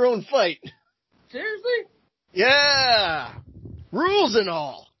bet on their own fight. Seriously? Yeah. Rules and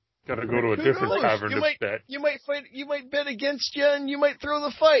all. Gotta go to a different tavern to bet. You might bet against you and you might throw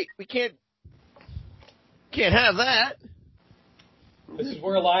the fight. We can't have that. This is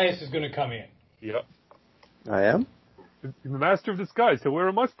where Elias is going to come in. Yep. I am? He's the master of disguise. He'll wear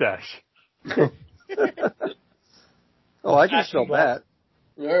a mustache. Oh, I can still bet.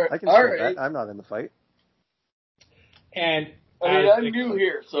 I can still bet. I'm not in the fight. And I'm new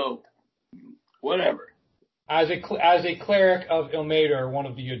here, so whatever. As a cleric of Ilmater, one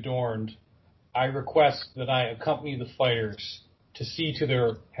of the Adorned, I request that I accompany the fighters to see to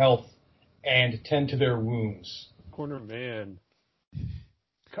their health and tend to their wounds. Corner man.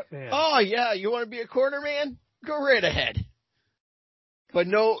 Cut man. Oh yeah, you want to be a corner man? Go right ahead. But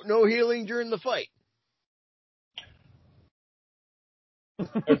no healing during the fight.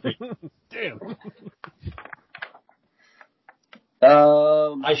 Damn.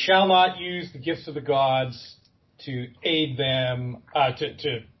 I shall not use the gifts of the gods to aid them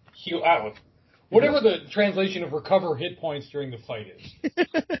to heal out. Whatever the translation of recover hit points during the fight is.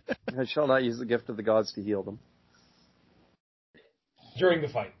 I shall not use the gift of the gods to heal them. During the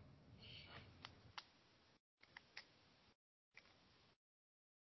fight.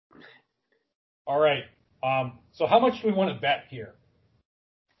 All right. So how much do we want to bet here?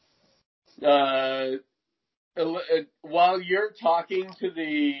 While you're talking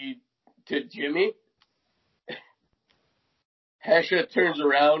to Jimmy, Hesha turns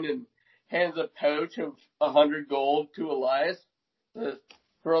around and hands a pouch of 100 gold to Elias.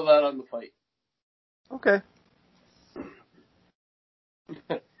 Throw that on the fight. Okay.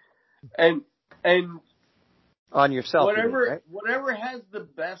 and on yourself, whatever has the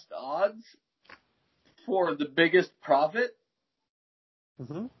best odds for the biggest profit.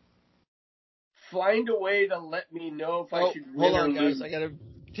 Mm-hmm. Find a way to let me know if I should win hold on, or lose. guys. I gotta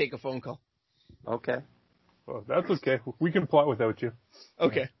take a phone call. Okay. Well, that's okay. We can plot without you.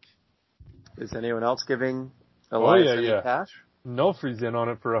 Okay. Is anyone else giving Elias any cash? Nelfree's in on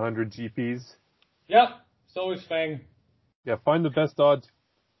it for 100 GPs. Yep. So is Fang. Yeah, find the best odds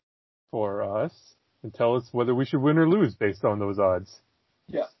for us and tell us whether we should win or lose based on those odds.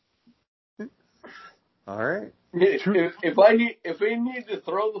 Yeah. All right. If we need to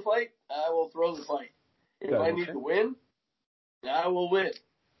throw the fight, I will throw the fight. If I need to win, I will win.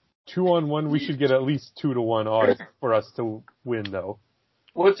 2-on-1, we should get at least 2-1 odds for us to win, though.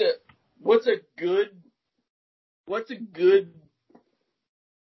 What's a good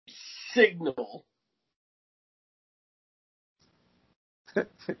signal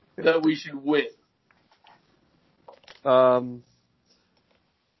that we should win?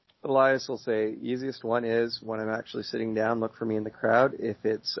 Elias will say, easiest one is when I'm actually sitting down, look for me in the crowd. If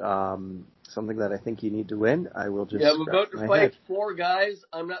it's something that I think you need to win, I will just I'm about to my fight head. 4 guys.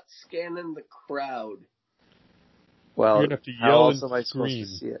 I'm not scanning the crowd. Well, You're gonna have to how yell else and am I supposed scream.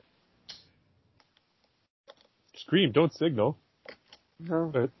 to see it? Scream, don't signal.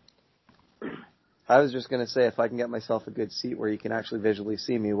 No. But I was just going to say, if I can get myself a good seat where you can actually visually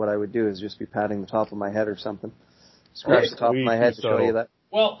see me, what I would do is just be patting the top of my head or something. Scratch the top of my head to show you that.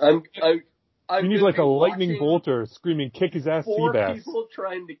 Well, I'm you need like a lightning bolt or screaming, kick his ass, 4 Seabass. people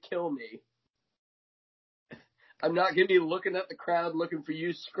trying to kill me. I'm not going to be looking at the crowd looking for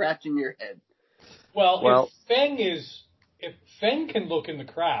you scratching your head. Well, if Feng can look in the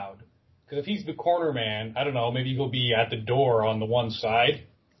crowd, because if he's the corner man, I don't know, maybe he'll be at the door on the one side.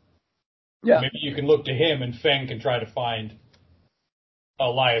 Yeah. Maybe you can look to him and Feng can try to find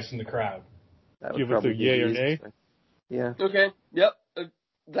Elias in the crowd. That would Give us a probably be yay the or easiest nay? way. Yeah. Okay. Yep.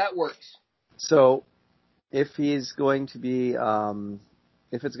 That works. So, if he's going to be,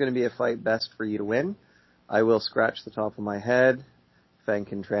 if it's going to be a fight best for you to win, I will scratch the top of my head. Feng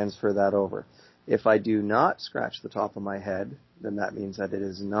can transfer that over. If I do not scratch the top of my head, then that means that it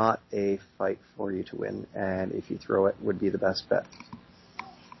is not a fight for you to win, and if you throw it, would be the best bet.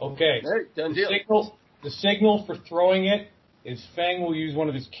 Okay. All right, done deal. The signal for throwing it is Feng will use one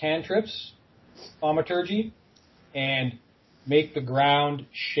of his cantrips, thaumaturgy, and make the ground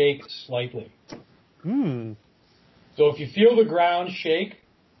shake slightly. So if you feel the ground shake,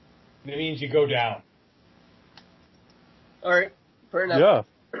 that means you go down. All right. Fair enough.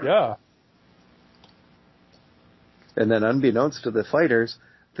 Yeah. And then unbeknownst to the fighters,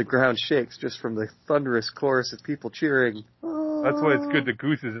 the ground shakes just from the thunderous chorus of people cheering. Oh. That's why it's good that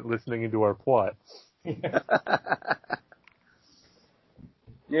Goose isn't listening into our plot.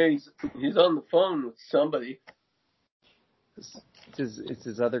 Yeah, he's on the phone with somebody. It's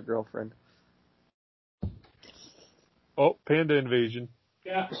his other girlfriend. Oh, panda invasion.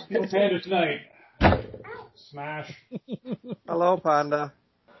 Yeah, no panda tonight. Smash. Hello, Panda.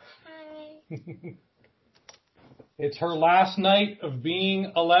 It's her last night of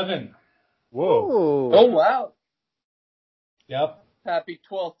being 11. Whoa. Ooh. Oh, wow. Yep. Happy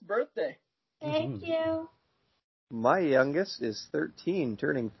 12th birthday. Thank you. My youngest is 13,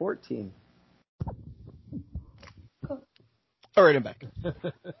 turning 14. All right, I'm back.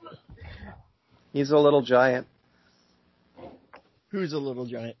 He's a little giant. Who's a little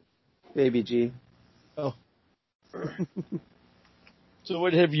giant? Baby G. Oh. So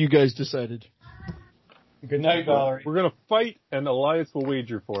what have you guys decided? Good night, Valerie. We're going to fight, and Elias will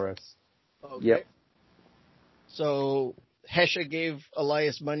wager for us. Okay. Yep. So Hesha gave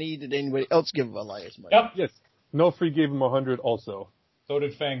Elias money. Did anybody else give Elias money? Yep. Yes. Nofri gave him 100 also. So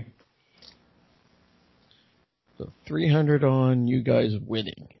did Feng. So 300 on you guys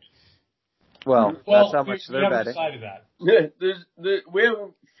winning. Well, that's how much we they're haven't betting. decided that. We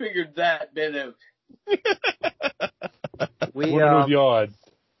haven't figured that bit out. We Want to know the odds.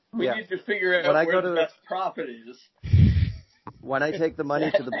 We Yeah. need to figure out When I where go the to- best profit is. when I take the money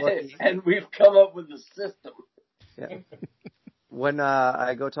to the bookie, And we've come up with a system. yeah. When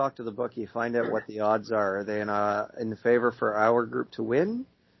I go talk to the bookie, find out what the odds are. Are they in favor for our group to win?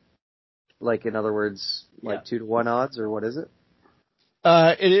 Like, in other words, like 2-1 odds, or what is it?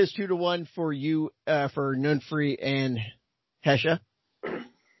 It is 2-1 for you, for Nunfree and Hesha.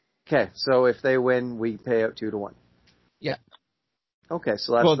 Okay, so if they win, we pay out 2-1. Yeah. Okay,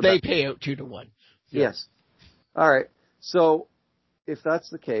 so that's Well, the they bet. pay out 2-1. Yes. All right. So if that's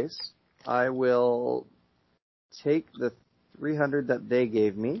the case, I will take the 300 that they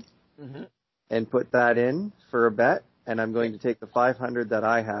gave me and put that in for a bet, and I'm going to take the 500 that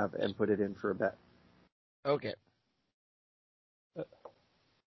I have and put it in for a bet. Okay.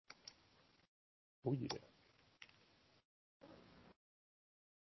 Oh, yeah.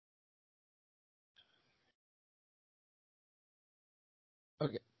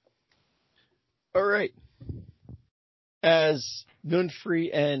 Okay. All right. As Nunfree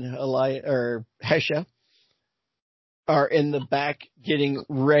and Hesha are in the back getting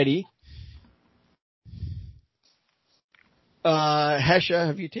ready. Hesha,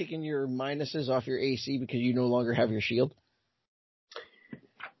 have you taken your minuses off your AC because you no longer have your shield?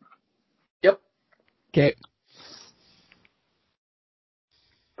 Yep. Okay.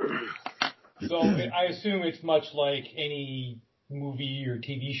 So I assume it's much like any movie or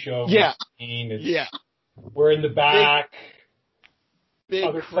TV show. Yeah. It's, we're in the back. Big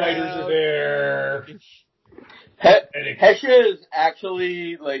other crowd. fighters are there. Hesha is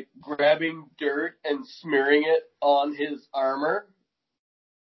actually like grabbing dirt and smearing it on his armor.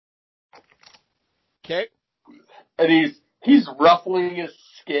 Okay. And he's ruffling his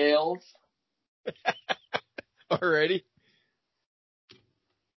scales. Alrighty.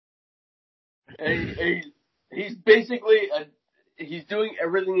 And he's basically he's doing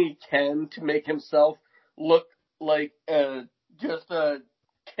everything he can to make himself look like just a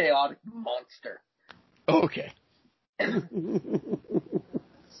chaotic monster. Okay. And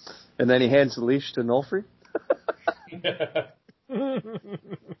then he hands the leash to Nulfree.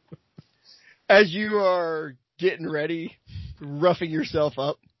 As you are getting ready, roughing yourself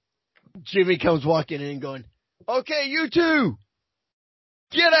up, Jimmy comes walking in going, "Okay, you two,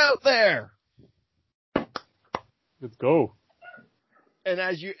 get out there." Let's go. And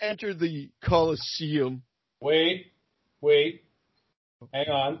as you enter the Coliseum... Wait. Hang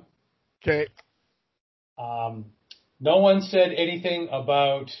on. Okay. No one said anything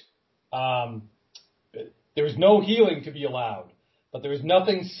about, there was no healing to be allowed, but there was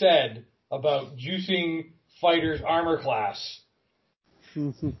nothing said about juicing fighters' armor class.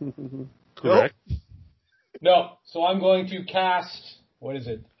 Correct. No, so I'm going to cast, what is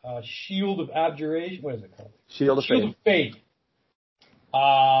it? Shield of Abjuration? What is it called? Shield of Fate.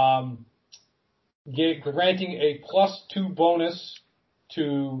 Granting a +2 bonus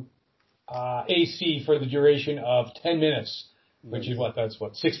to AC for the duration of 10 minutes. Which is that's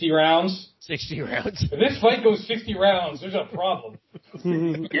 60 rounds? 60 rounds. If this fight goes 60 rounds, there's a problem.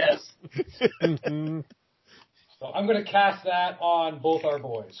 Yes. So I'm going to cast that on both our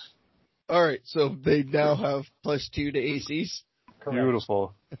boys. Alright, so they now have +2 to ACs? Correct.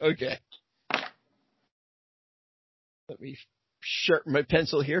 Beautiful. Okay. Let me sharpen my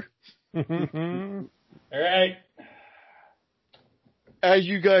pencil here. All right. As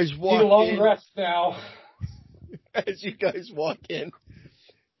you guys walk Need a long in, rest now. as you guys walk in,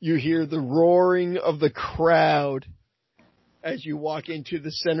 you hear the roaring of the crowd as you walk into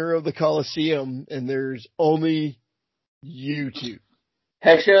the center of the Coliseum, and there's only you two.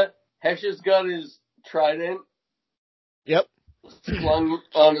 Hesha's got his trident. Yep. Slung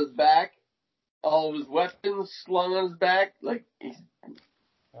on his back. All of his weapons slung on his back. Like, he's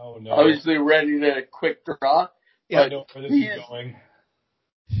obviously ready to quick draw. Yeah, I know where this is going.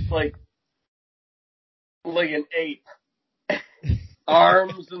 Like an ape.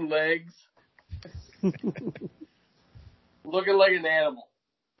 Arms and legs. Looking like an animal.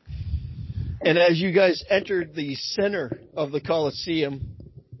 And as you guys enter the center of the Coliseum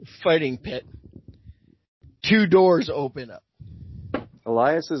fighting pit, 2 doors open up.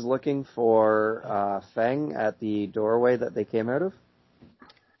 Elias is looking for Feng at the doorway that they came out of.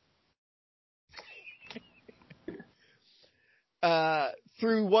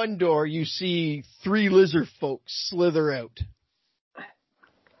 Through one door, you see 3 lizard folk slither out.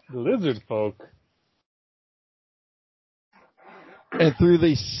 The lizard folk? And through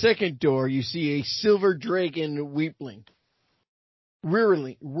the second door, you see a silver dragon weepling.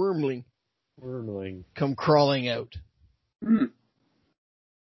 Wormling. Come crawling out.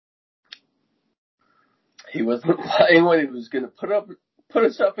 He wasn't lying when he was going to put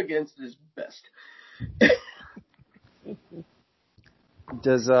us up against his best.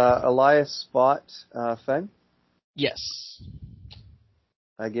 Does Elias spot Feng? Yes.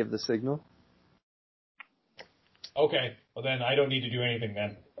 I give the signal. Okay, well then I don't need to do anything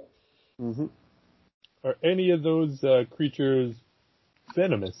then. Mm-hmm. Are any of those creatures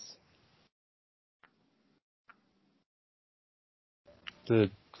venomous? The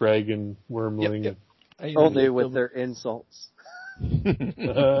dragon, wormling. Yep. Only with their insults.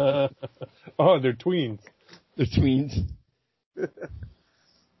 Oh, they're tweens. They're tweens.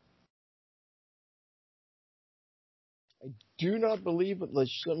 I do not believe it.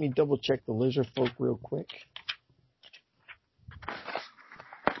 Let me double check the lizard folk real quick.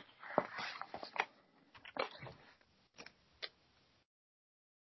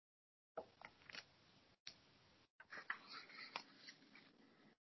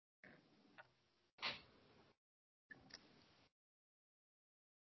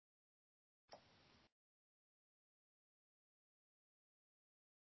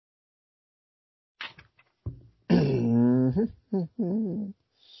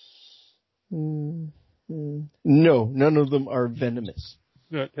 No, none of them are venomous.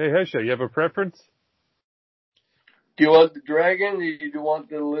 Hey, Hesha, you have a preference? Do you want the dragon or do you want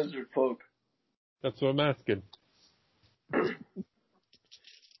the lizard folk? That's what I'm asking.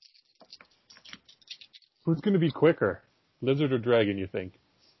 Who's going to be quicker? Lizard or dragon, you think?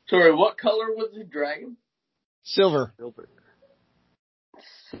 Sorry, what color was the dragon? Silver.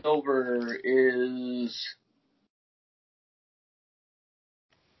 Silver is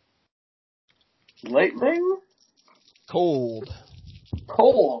lightning? Cold.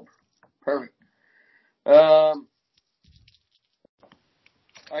 Cold. Perfect.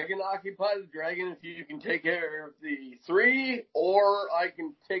 I can occupy the dragon if you can take care of the 3, or I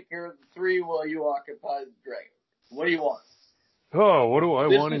can take care of the 3 while you occupy the dragon. What do you want? Oh, what do I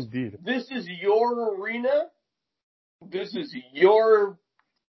want indeed? This is your arena. This is your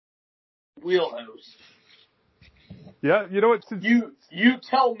wheelhouse. Yeah, you know what? Since you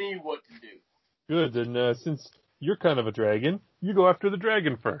tell me what to do. Good, and since you're kind of a dragon, you go after the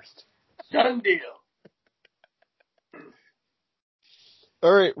dragon first. Done deal.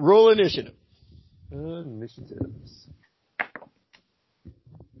 All right, roll initiative. Initiatives.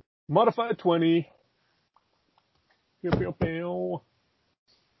 Modified 20. Pew, pew, pew.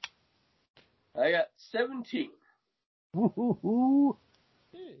 I got 17. Woo-hoo-hoo.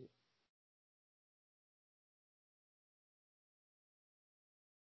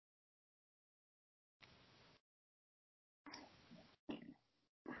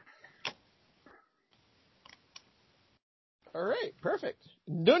 All right, perfect.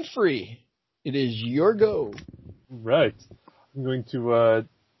 Dunfree, it is your go. Right. I'm going to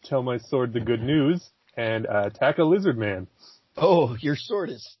tell my sword the good news and attack a lizard man. Oh, your sword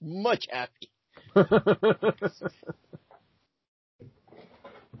is much happy.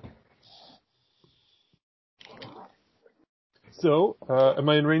 So, am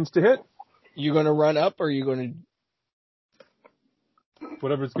I in range to hit? You going to run up, or are you going to...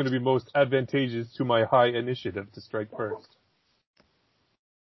 Whatever's going to be most advantageous to my high initiative to strike first.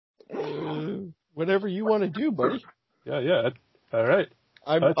 Whatever you want to do, buddy. Yeah. All right.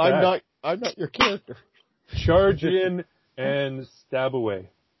 I'm not your character. Charge in and stab away.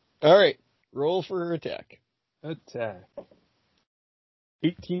 All right. Roll for attack. Attack.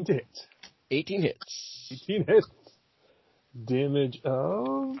 18 to hit. 18 hits. 18 hits. Damage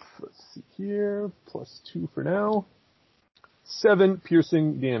of, let's see here, +2 for now. 7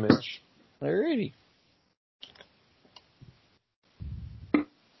 piercing damage. Alrighty.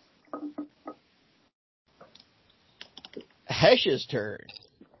 Hesh's turn.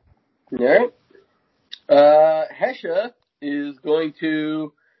 Alright. Hesha is going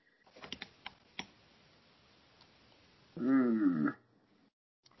to...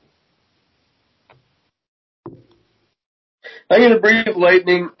 I'm going to breathe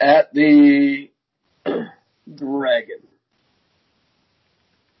lightning at the dragon.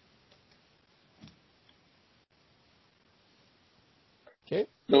 Okay.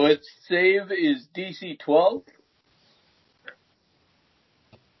 So its save is DC 12.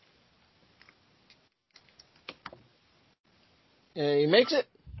 He makes it.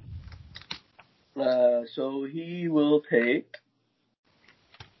 So he will take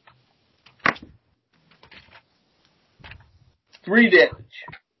 3 damage.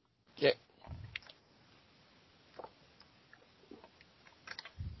 Okay.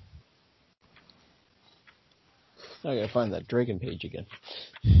 I gotta find that dragon page again.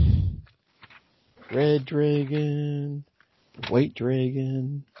 Red dragon, white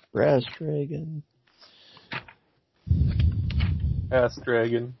dragon, brass dragon, ass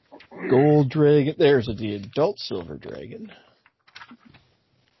dragon, gold dragon. There's the adult silver dragon.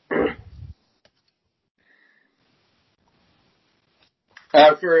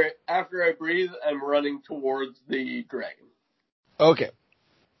 After I breathe, I'm running towards the dragon. Okay.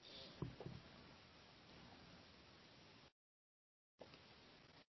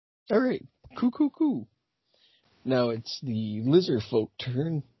 All right. Cool. Now it's the lizard folk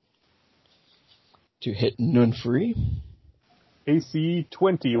turn to hit Nunfree. AC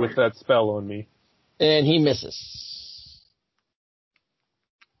 20 with that spell on me. And he misses.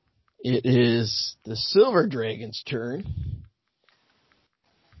 It is the silver dragon's turn.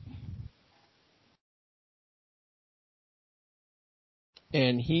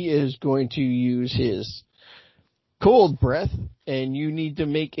 And he is going to use his cold breath, and you need to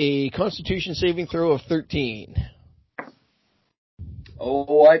make a Constitution saving throw of 13.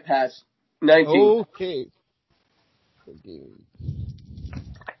 Oh, I passed. 19. Okay.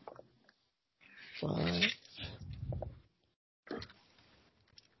 5.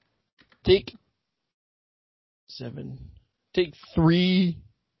 Take 7. Take 3.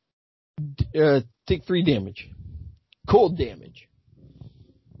 Take 3 damage. Cold damage.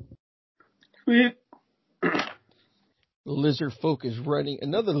 Sweet. The lizard folk is running.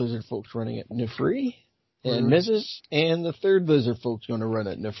 Another lizard folk's running at Nefree and misses, and the third lizard folk's going to run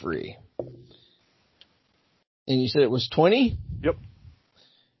at Nefree. And you said it was 20? Yep.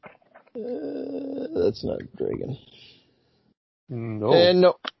 That's not a dragon. No. And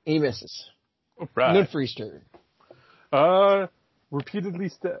no, he misses. Right. Nunfree's turn. Repeat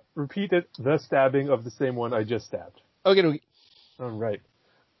the stabbing of the same one I just stabbed. Okay. All right.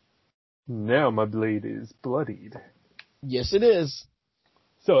 Now my blade is bloodied. Yes, it is.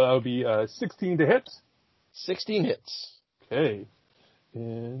 So that would be 16 to hit. 16 hits. Okay.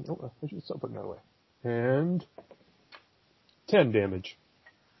 And I should stop putting that away. And 10 damage.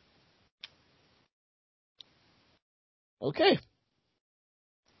 Okay.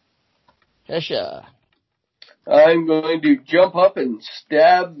 Hesha. I'm going to jump up and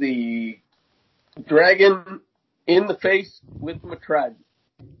stab the dragon in the face with my trident.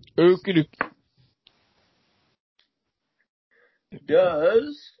 Okie dokie.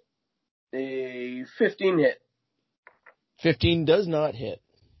 Does a 15 hit? 15 does not hit.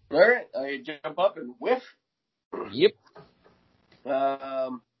 Alright, I jump up and whiff. Yep.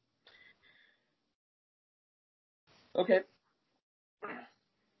 Okay.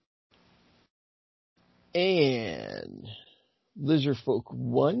 And Lizard Folk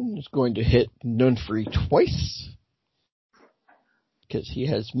 1 is going to hit Nunfree twice. Because he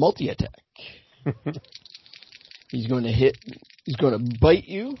has multi-attack. He's going to bite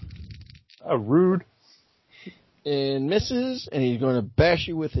you. Rude. And misses, and he's going to bash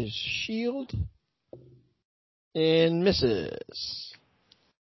you with his shield. And misses.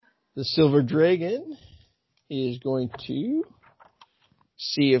 The Silver Dragon is going to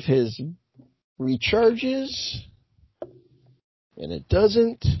see if his recharges. And it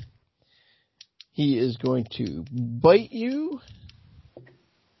doesn't. He is going to bite you.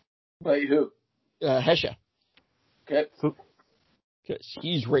 Bite who? Hesha. Okay. Because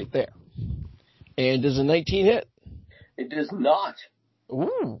he's right there. And does a 19 hit? It does not.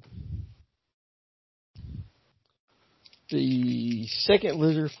 Ooh. The second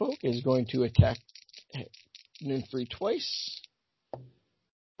Lizard Folk is going to attack Nunfree twice.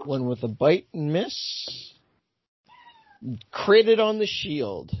 One with a bite and miss. Critted on the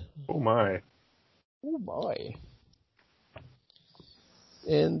shield. Oh my. Oh my.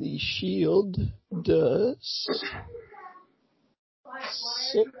 And the shield does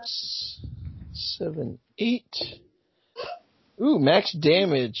 6, 7, 8. Ooh, max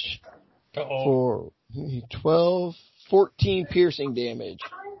damage for 12, 14 piercing damage.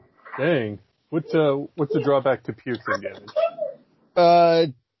 Dang. What's the drawback to piercing damage?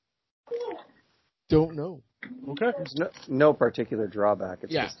 Don't know. Okay. There's no particular drawback.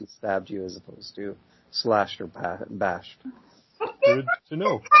 It's Yeah. just he stabbed you as opposed to slashed or bashed. Good to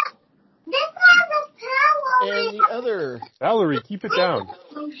know. And the other... Valerie, keep it down.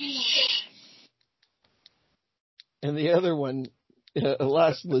 And the other one,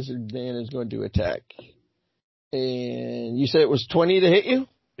 last Lizard Man is going to attack. And you said it was 20 to hit you?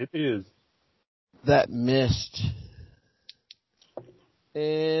 It is. That missed.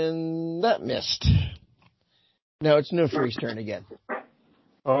 And that missed. Now it's Nunfree's turn again.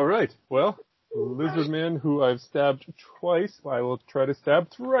 All right. Well, Lizard Man, who I've stabbed twice, I will try to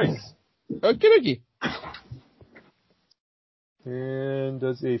stab thrice. Okie dokie. And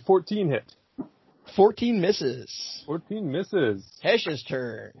does a 14 hit? 14 misses. 14 misses. Hesh's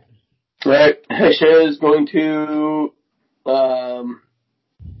turn. Right. Hesha is going to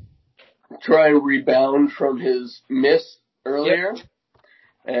try and rebound from his miss earlier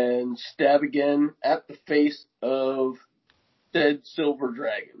and stab again at the face of said Silver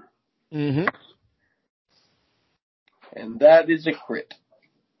Dragon. Mm-hmm. And that is a crit.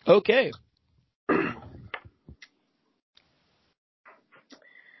 Okay.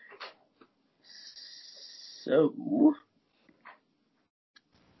 So,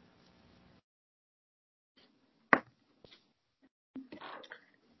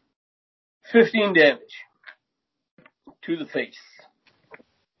 $15 damage to the face.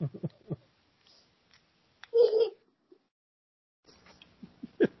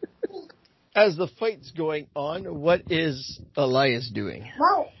 As the fight's going on, what is Elias doing?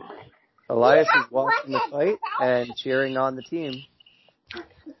 Elias is watching the fight and cheering on the team.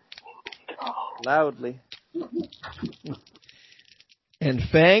 Loudly. And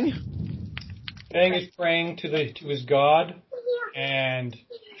Fang? Fang is praying to his god and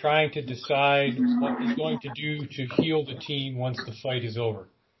trying to decide what he's going to do to heal the team once the fight is over.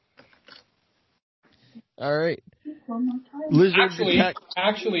 All right. Lizard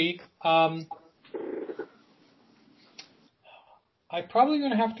Actually, I'm probably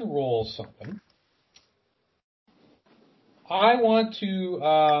going to have to roll something. I want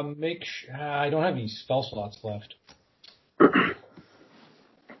to make sure... I don't have any spell slots left.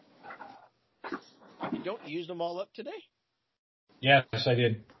 don't use them all up today? Yes, I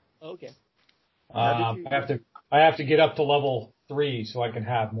did. Okay. I have to get up to level 3 so I can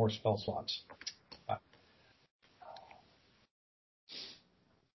have more spell slots.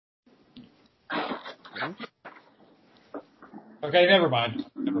 Okay, never mind.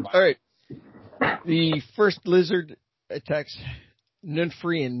 All right. The first lizard attacks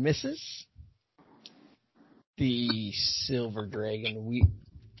Nunfree and misses. The silver dragon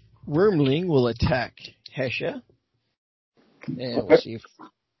wormling will attack Hesha. And we'll see if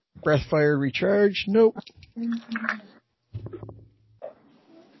Breathfire recharge. Nope.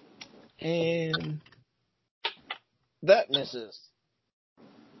 And that misses.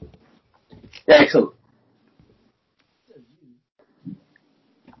 Excellent.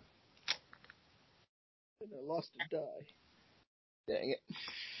 I lost a die. Dang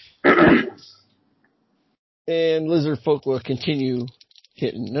it. And Lizard Folk will continue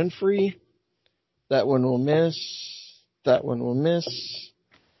hitting Nunfree. That one will miss. That one will miss.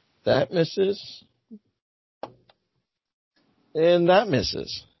 That misses. And that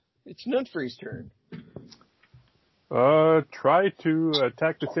misses. It's Nunfree's turn. Try to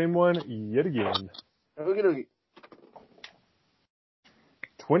attack the same one yet again. Okay.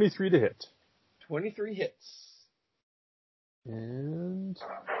 23 to hit. 23 hits. And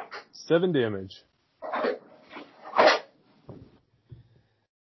 7 damage.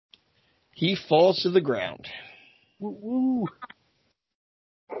 He falls to the ground. Woo.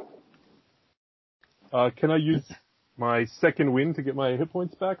 Can I use my second wind to get my hit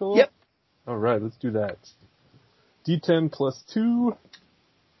points back a little? Yep. Alright, let's do that. D10 plus 2.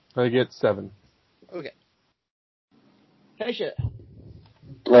 I get 7. Okay. Hesha.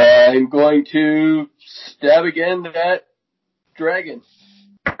 I'm going to stab again at that dragon.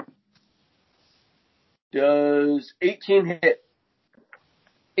 Does 18 hit?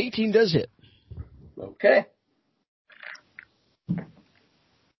 18 does hit. Okay.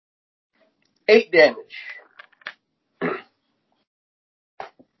 8 damage.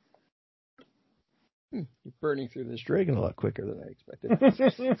 You're burning through this dragon a lot quicker than I expected.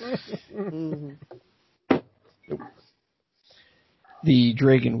 Nope. The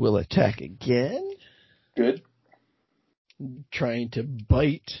dragon will attack again. Good. Trying to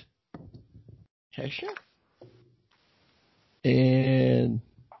bite Hesha. And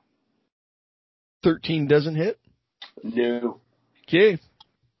 13 doesn't hit. No. Okay.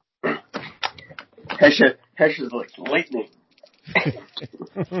 Hesha's like lightning.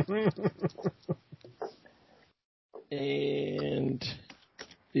 And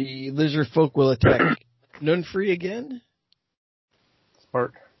the lizard folk will attack Nunfree again.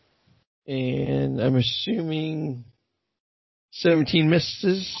 Smart. And I'm assuming 17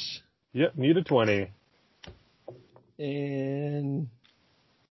 misses. Yep, need a 20. And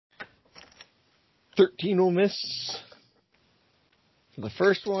 13 will miss for the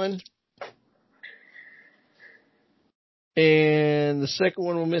first one. And the second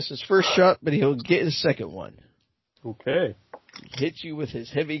one will miss his first shot, but he'll get his second one. Okay. He hits you with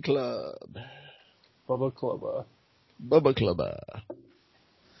his heavy club. Bubba Clubba. Bubba Clubba.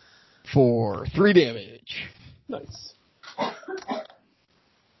 For 3 damage. Nice.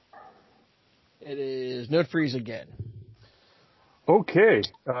 It is Nunfreeze again. Okay.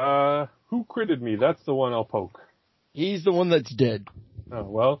 Who critted me? That's the one I'll poke. He's the one that's dead. Oh,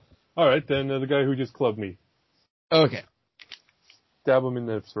 well. Alright, then the guy who just clubbed me. Okay. Stab him in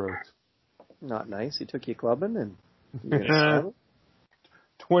the throat. Not nice. He took you clubbing and you're gonna stab him?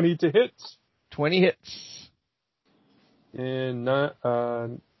 20 to hit. 20 hits. And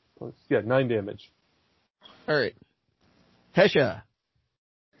 9 damage. Alright. Hesha.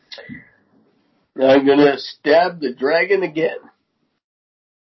 I'm gonna stab the dragon again.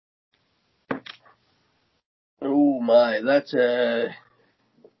 Oh my, that's a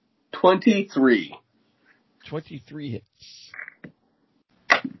 23. 23 hits.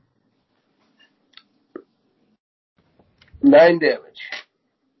 9 damage.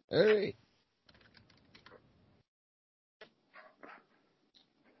 Alright.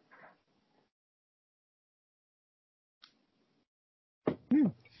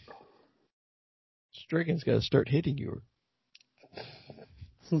 Dragon's got to start hitting you.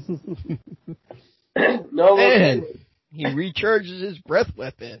 No, And he recharges his breath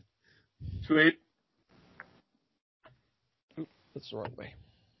weapon. Sweet. Oop, that's the wrong way.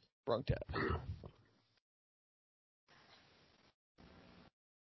 Wrong tab.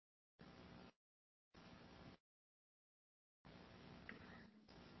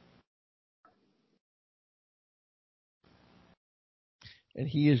 And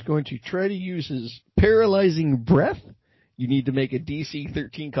he is going to try to use his paralyzing breath. You need to make a DC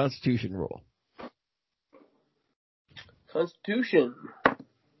 13 Constitution roll. Constitution.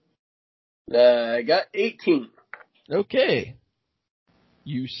 I got 18. Okay.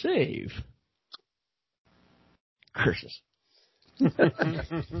 You save. Curses. The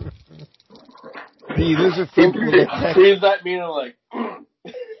lizard folk will attack. Freeze that meaning like.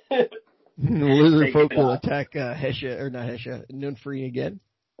 The lizard folk will attack Hesha, or not Hesha, Nunfree again.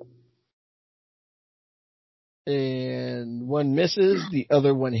 And one misses, the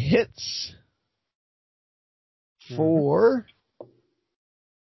other one hits for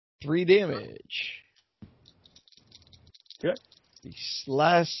 3 damage. Okay. The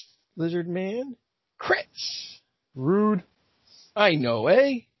last lizard man crits. Rude. I know,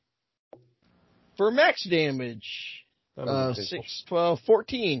 eh? For max damage. That'll be 6, 12,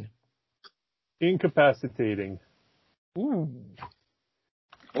 14. Incapacitating. Ooh.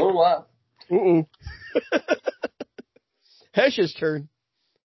 Oh, wow. Uh-oh. Hesha's turn.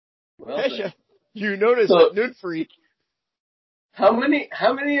 Well, Hesha, you notice that Nunfree. How many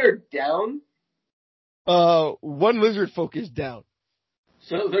are down? One lizard folk is down.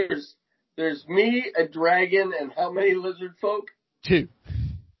 So there's me, a dragon, and how many lizard folk? 2.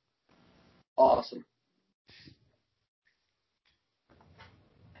 Awesome.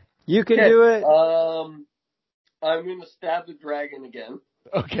 You can do it. I'm going to stab the dragon again.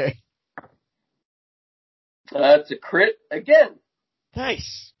 Okay. That's a crit again.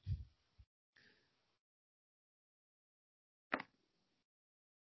 Nice.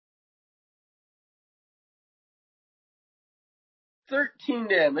 $13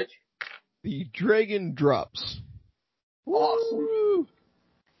 damage. The dragon drops. Awesome. Woo.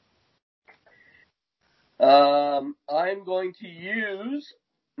 I'm going to use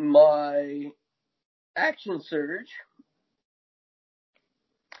my action surge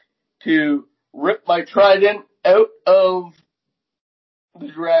to rip my trident out of the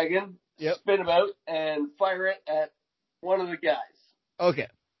dragon, spin him out, and fire it at one of the guys. Okay.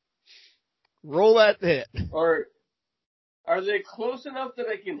 Roll that hit. Or are they close enough that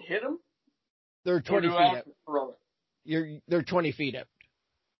I can hit them? They're 20 or do feet I have up. to throw it? They're 20 feet up.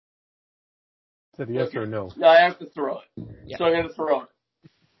 Said yes or no? No, I have to throw it. Yeah. So I'm going to throw it.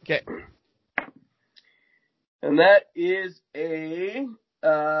 Okay. And that is a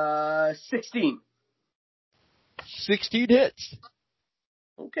 16. 16 hits.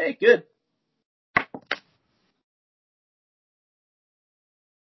 Okay, good.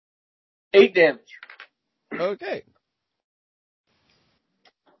 $8 damage. Okay.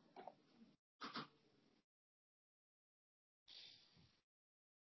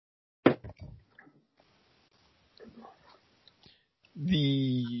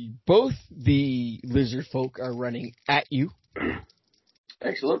 Both the lizard folk are running at you.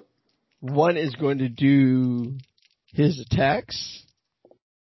 Excellent. One is going to do his attacks.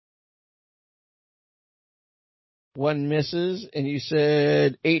 One misses, and you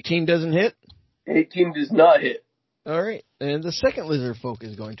said 18 doesn't hit? 18 does not hit. All right. And the second lizard folk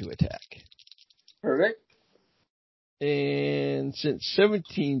is going to attack. Perfect. And since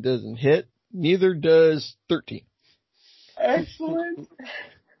 17 doesn't hit, neither does 13. Excellent.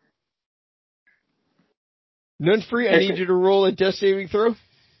 Nunfree, I need you to roll a death saving throw.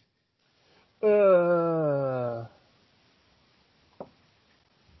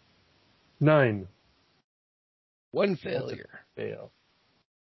 9. One failure. Fail.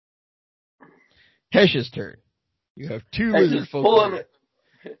 Hesh's turn. You have 2 lizard folk. Pulling it.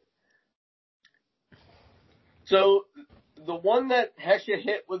 So, the one that Hesha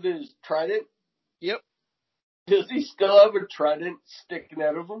hit with his trident? Yep. Does he still have a trident sticking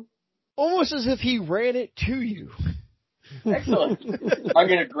out of him? Almost as if he ran it to you. Excellent. I'm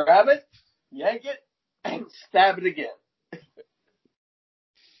going to grab it, yank it, and stab it again.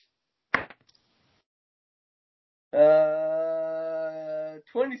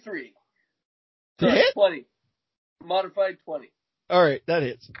 23. Sorry, hit? 20. Modified 20. All right, that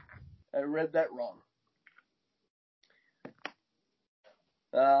hits. I read that wrong.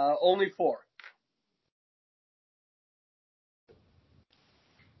 Only 4.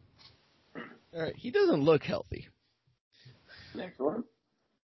 All right, he doesn't look healthy. Next one.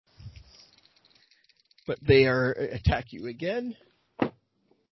 But they attack you again.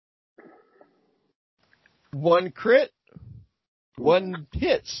 1 crit. 1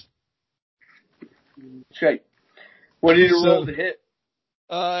 hits. Shite. What did you roll to hit?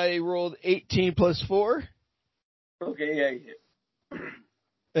 I rolled 18 plus 4. Okay, yeah, you hit.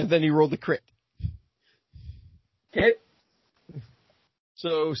 And then he rolled the crit. Hit.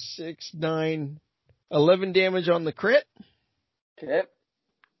 So 6, 9, 11 damage on the crit. Okay.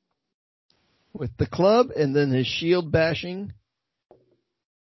 With the club, and then his shield bashing.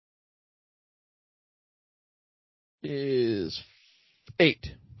 is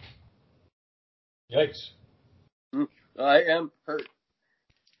 8. Yikes. I am hurt.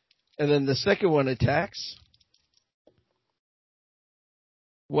 And then the second one attacks.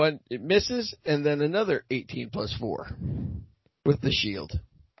 1, it misses, and then another 18 plus 4 with the shield.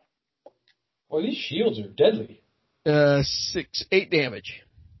 Well, these shields are deadly. 8 damage.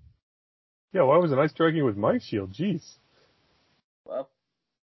 Yeah, why wasn't I striking with my shield? Jeez. Well,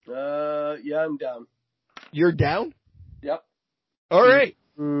 yeah, I'm down. You're down? Yep. All right.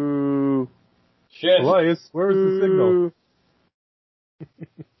 Ooh. Shit. Elias, where was the signal?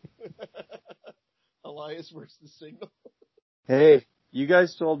 Elias, where's the signal? Hey, you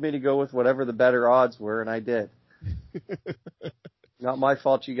guys told me to go with whatever the better odds were, and I did. Not my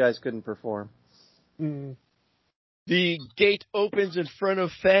fault you guys couldn't perform. The gate opens in front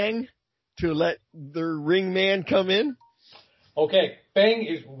of Fang to let the ring man come in. Okay, Fang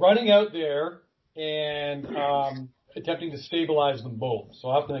is running out there and attempting to stabilize them both. So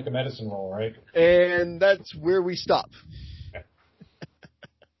I'll have to make a medicine roll, right? And that's where we stop.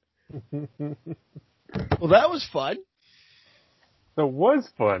 Well, that was fun. That was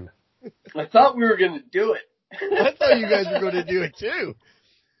fun. I thought we were going to do it. I thought you guys were going to do it too.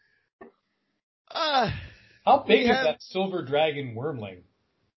 How big is that silver dragon wormling?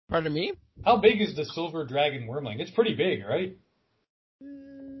 Pardon me? How big is the silver dragon wormling? It's pretty big, right?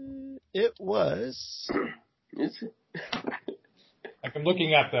 It was. Like I'm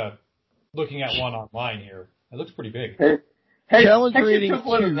looking at one online here. It looks pretty big. Hey, Challenge Hector rating took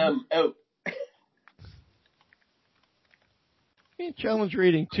one 2. of them out. Challenge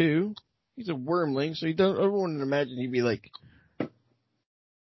rating 2. He's a wormling, so I wouldn't imagine he'd be like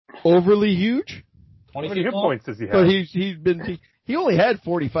overly huge. 20 How many hit points does he have? But he only had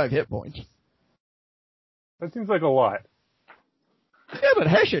 45 hit points. That seems like a lot. Yeah, but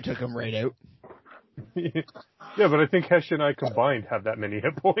Hesha took him right out. Yeah, but I think Hesh and I combined have that many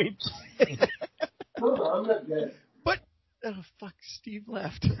hit points. No, I'm not good. But oh fuck, Steve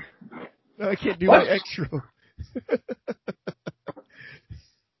left. No, I can't do my extra.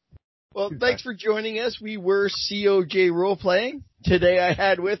 Well, thanks for joining us. We were COJ Role Playing. Today I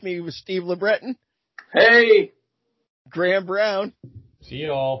had with me was Steve LeBreton. Hey! Graham Brown. See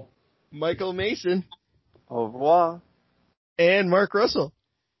you all. Michael Mason. Au revoir. And Mark Russell.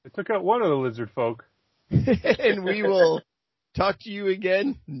 I took out one of the lizard folk. And we will talk to you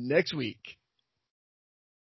again next week.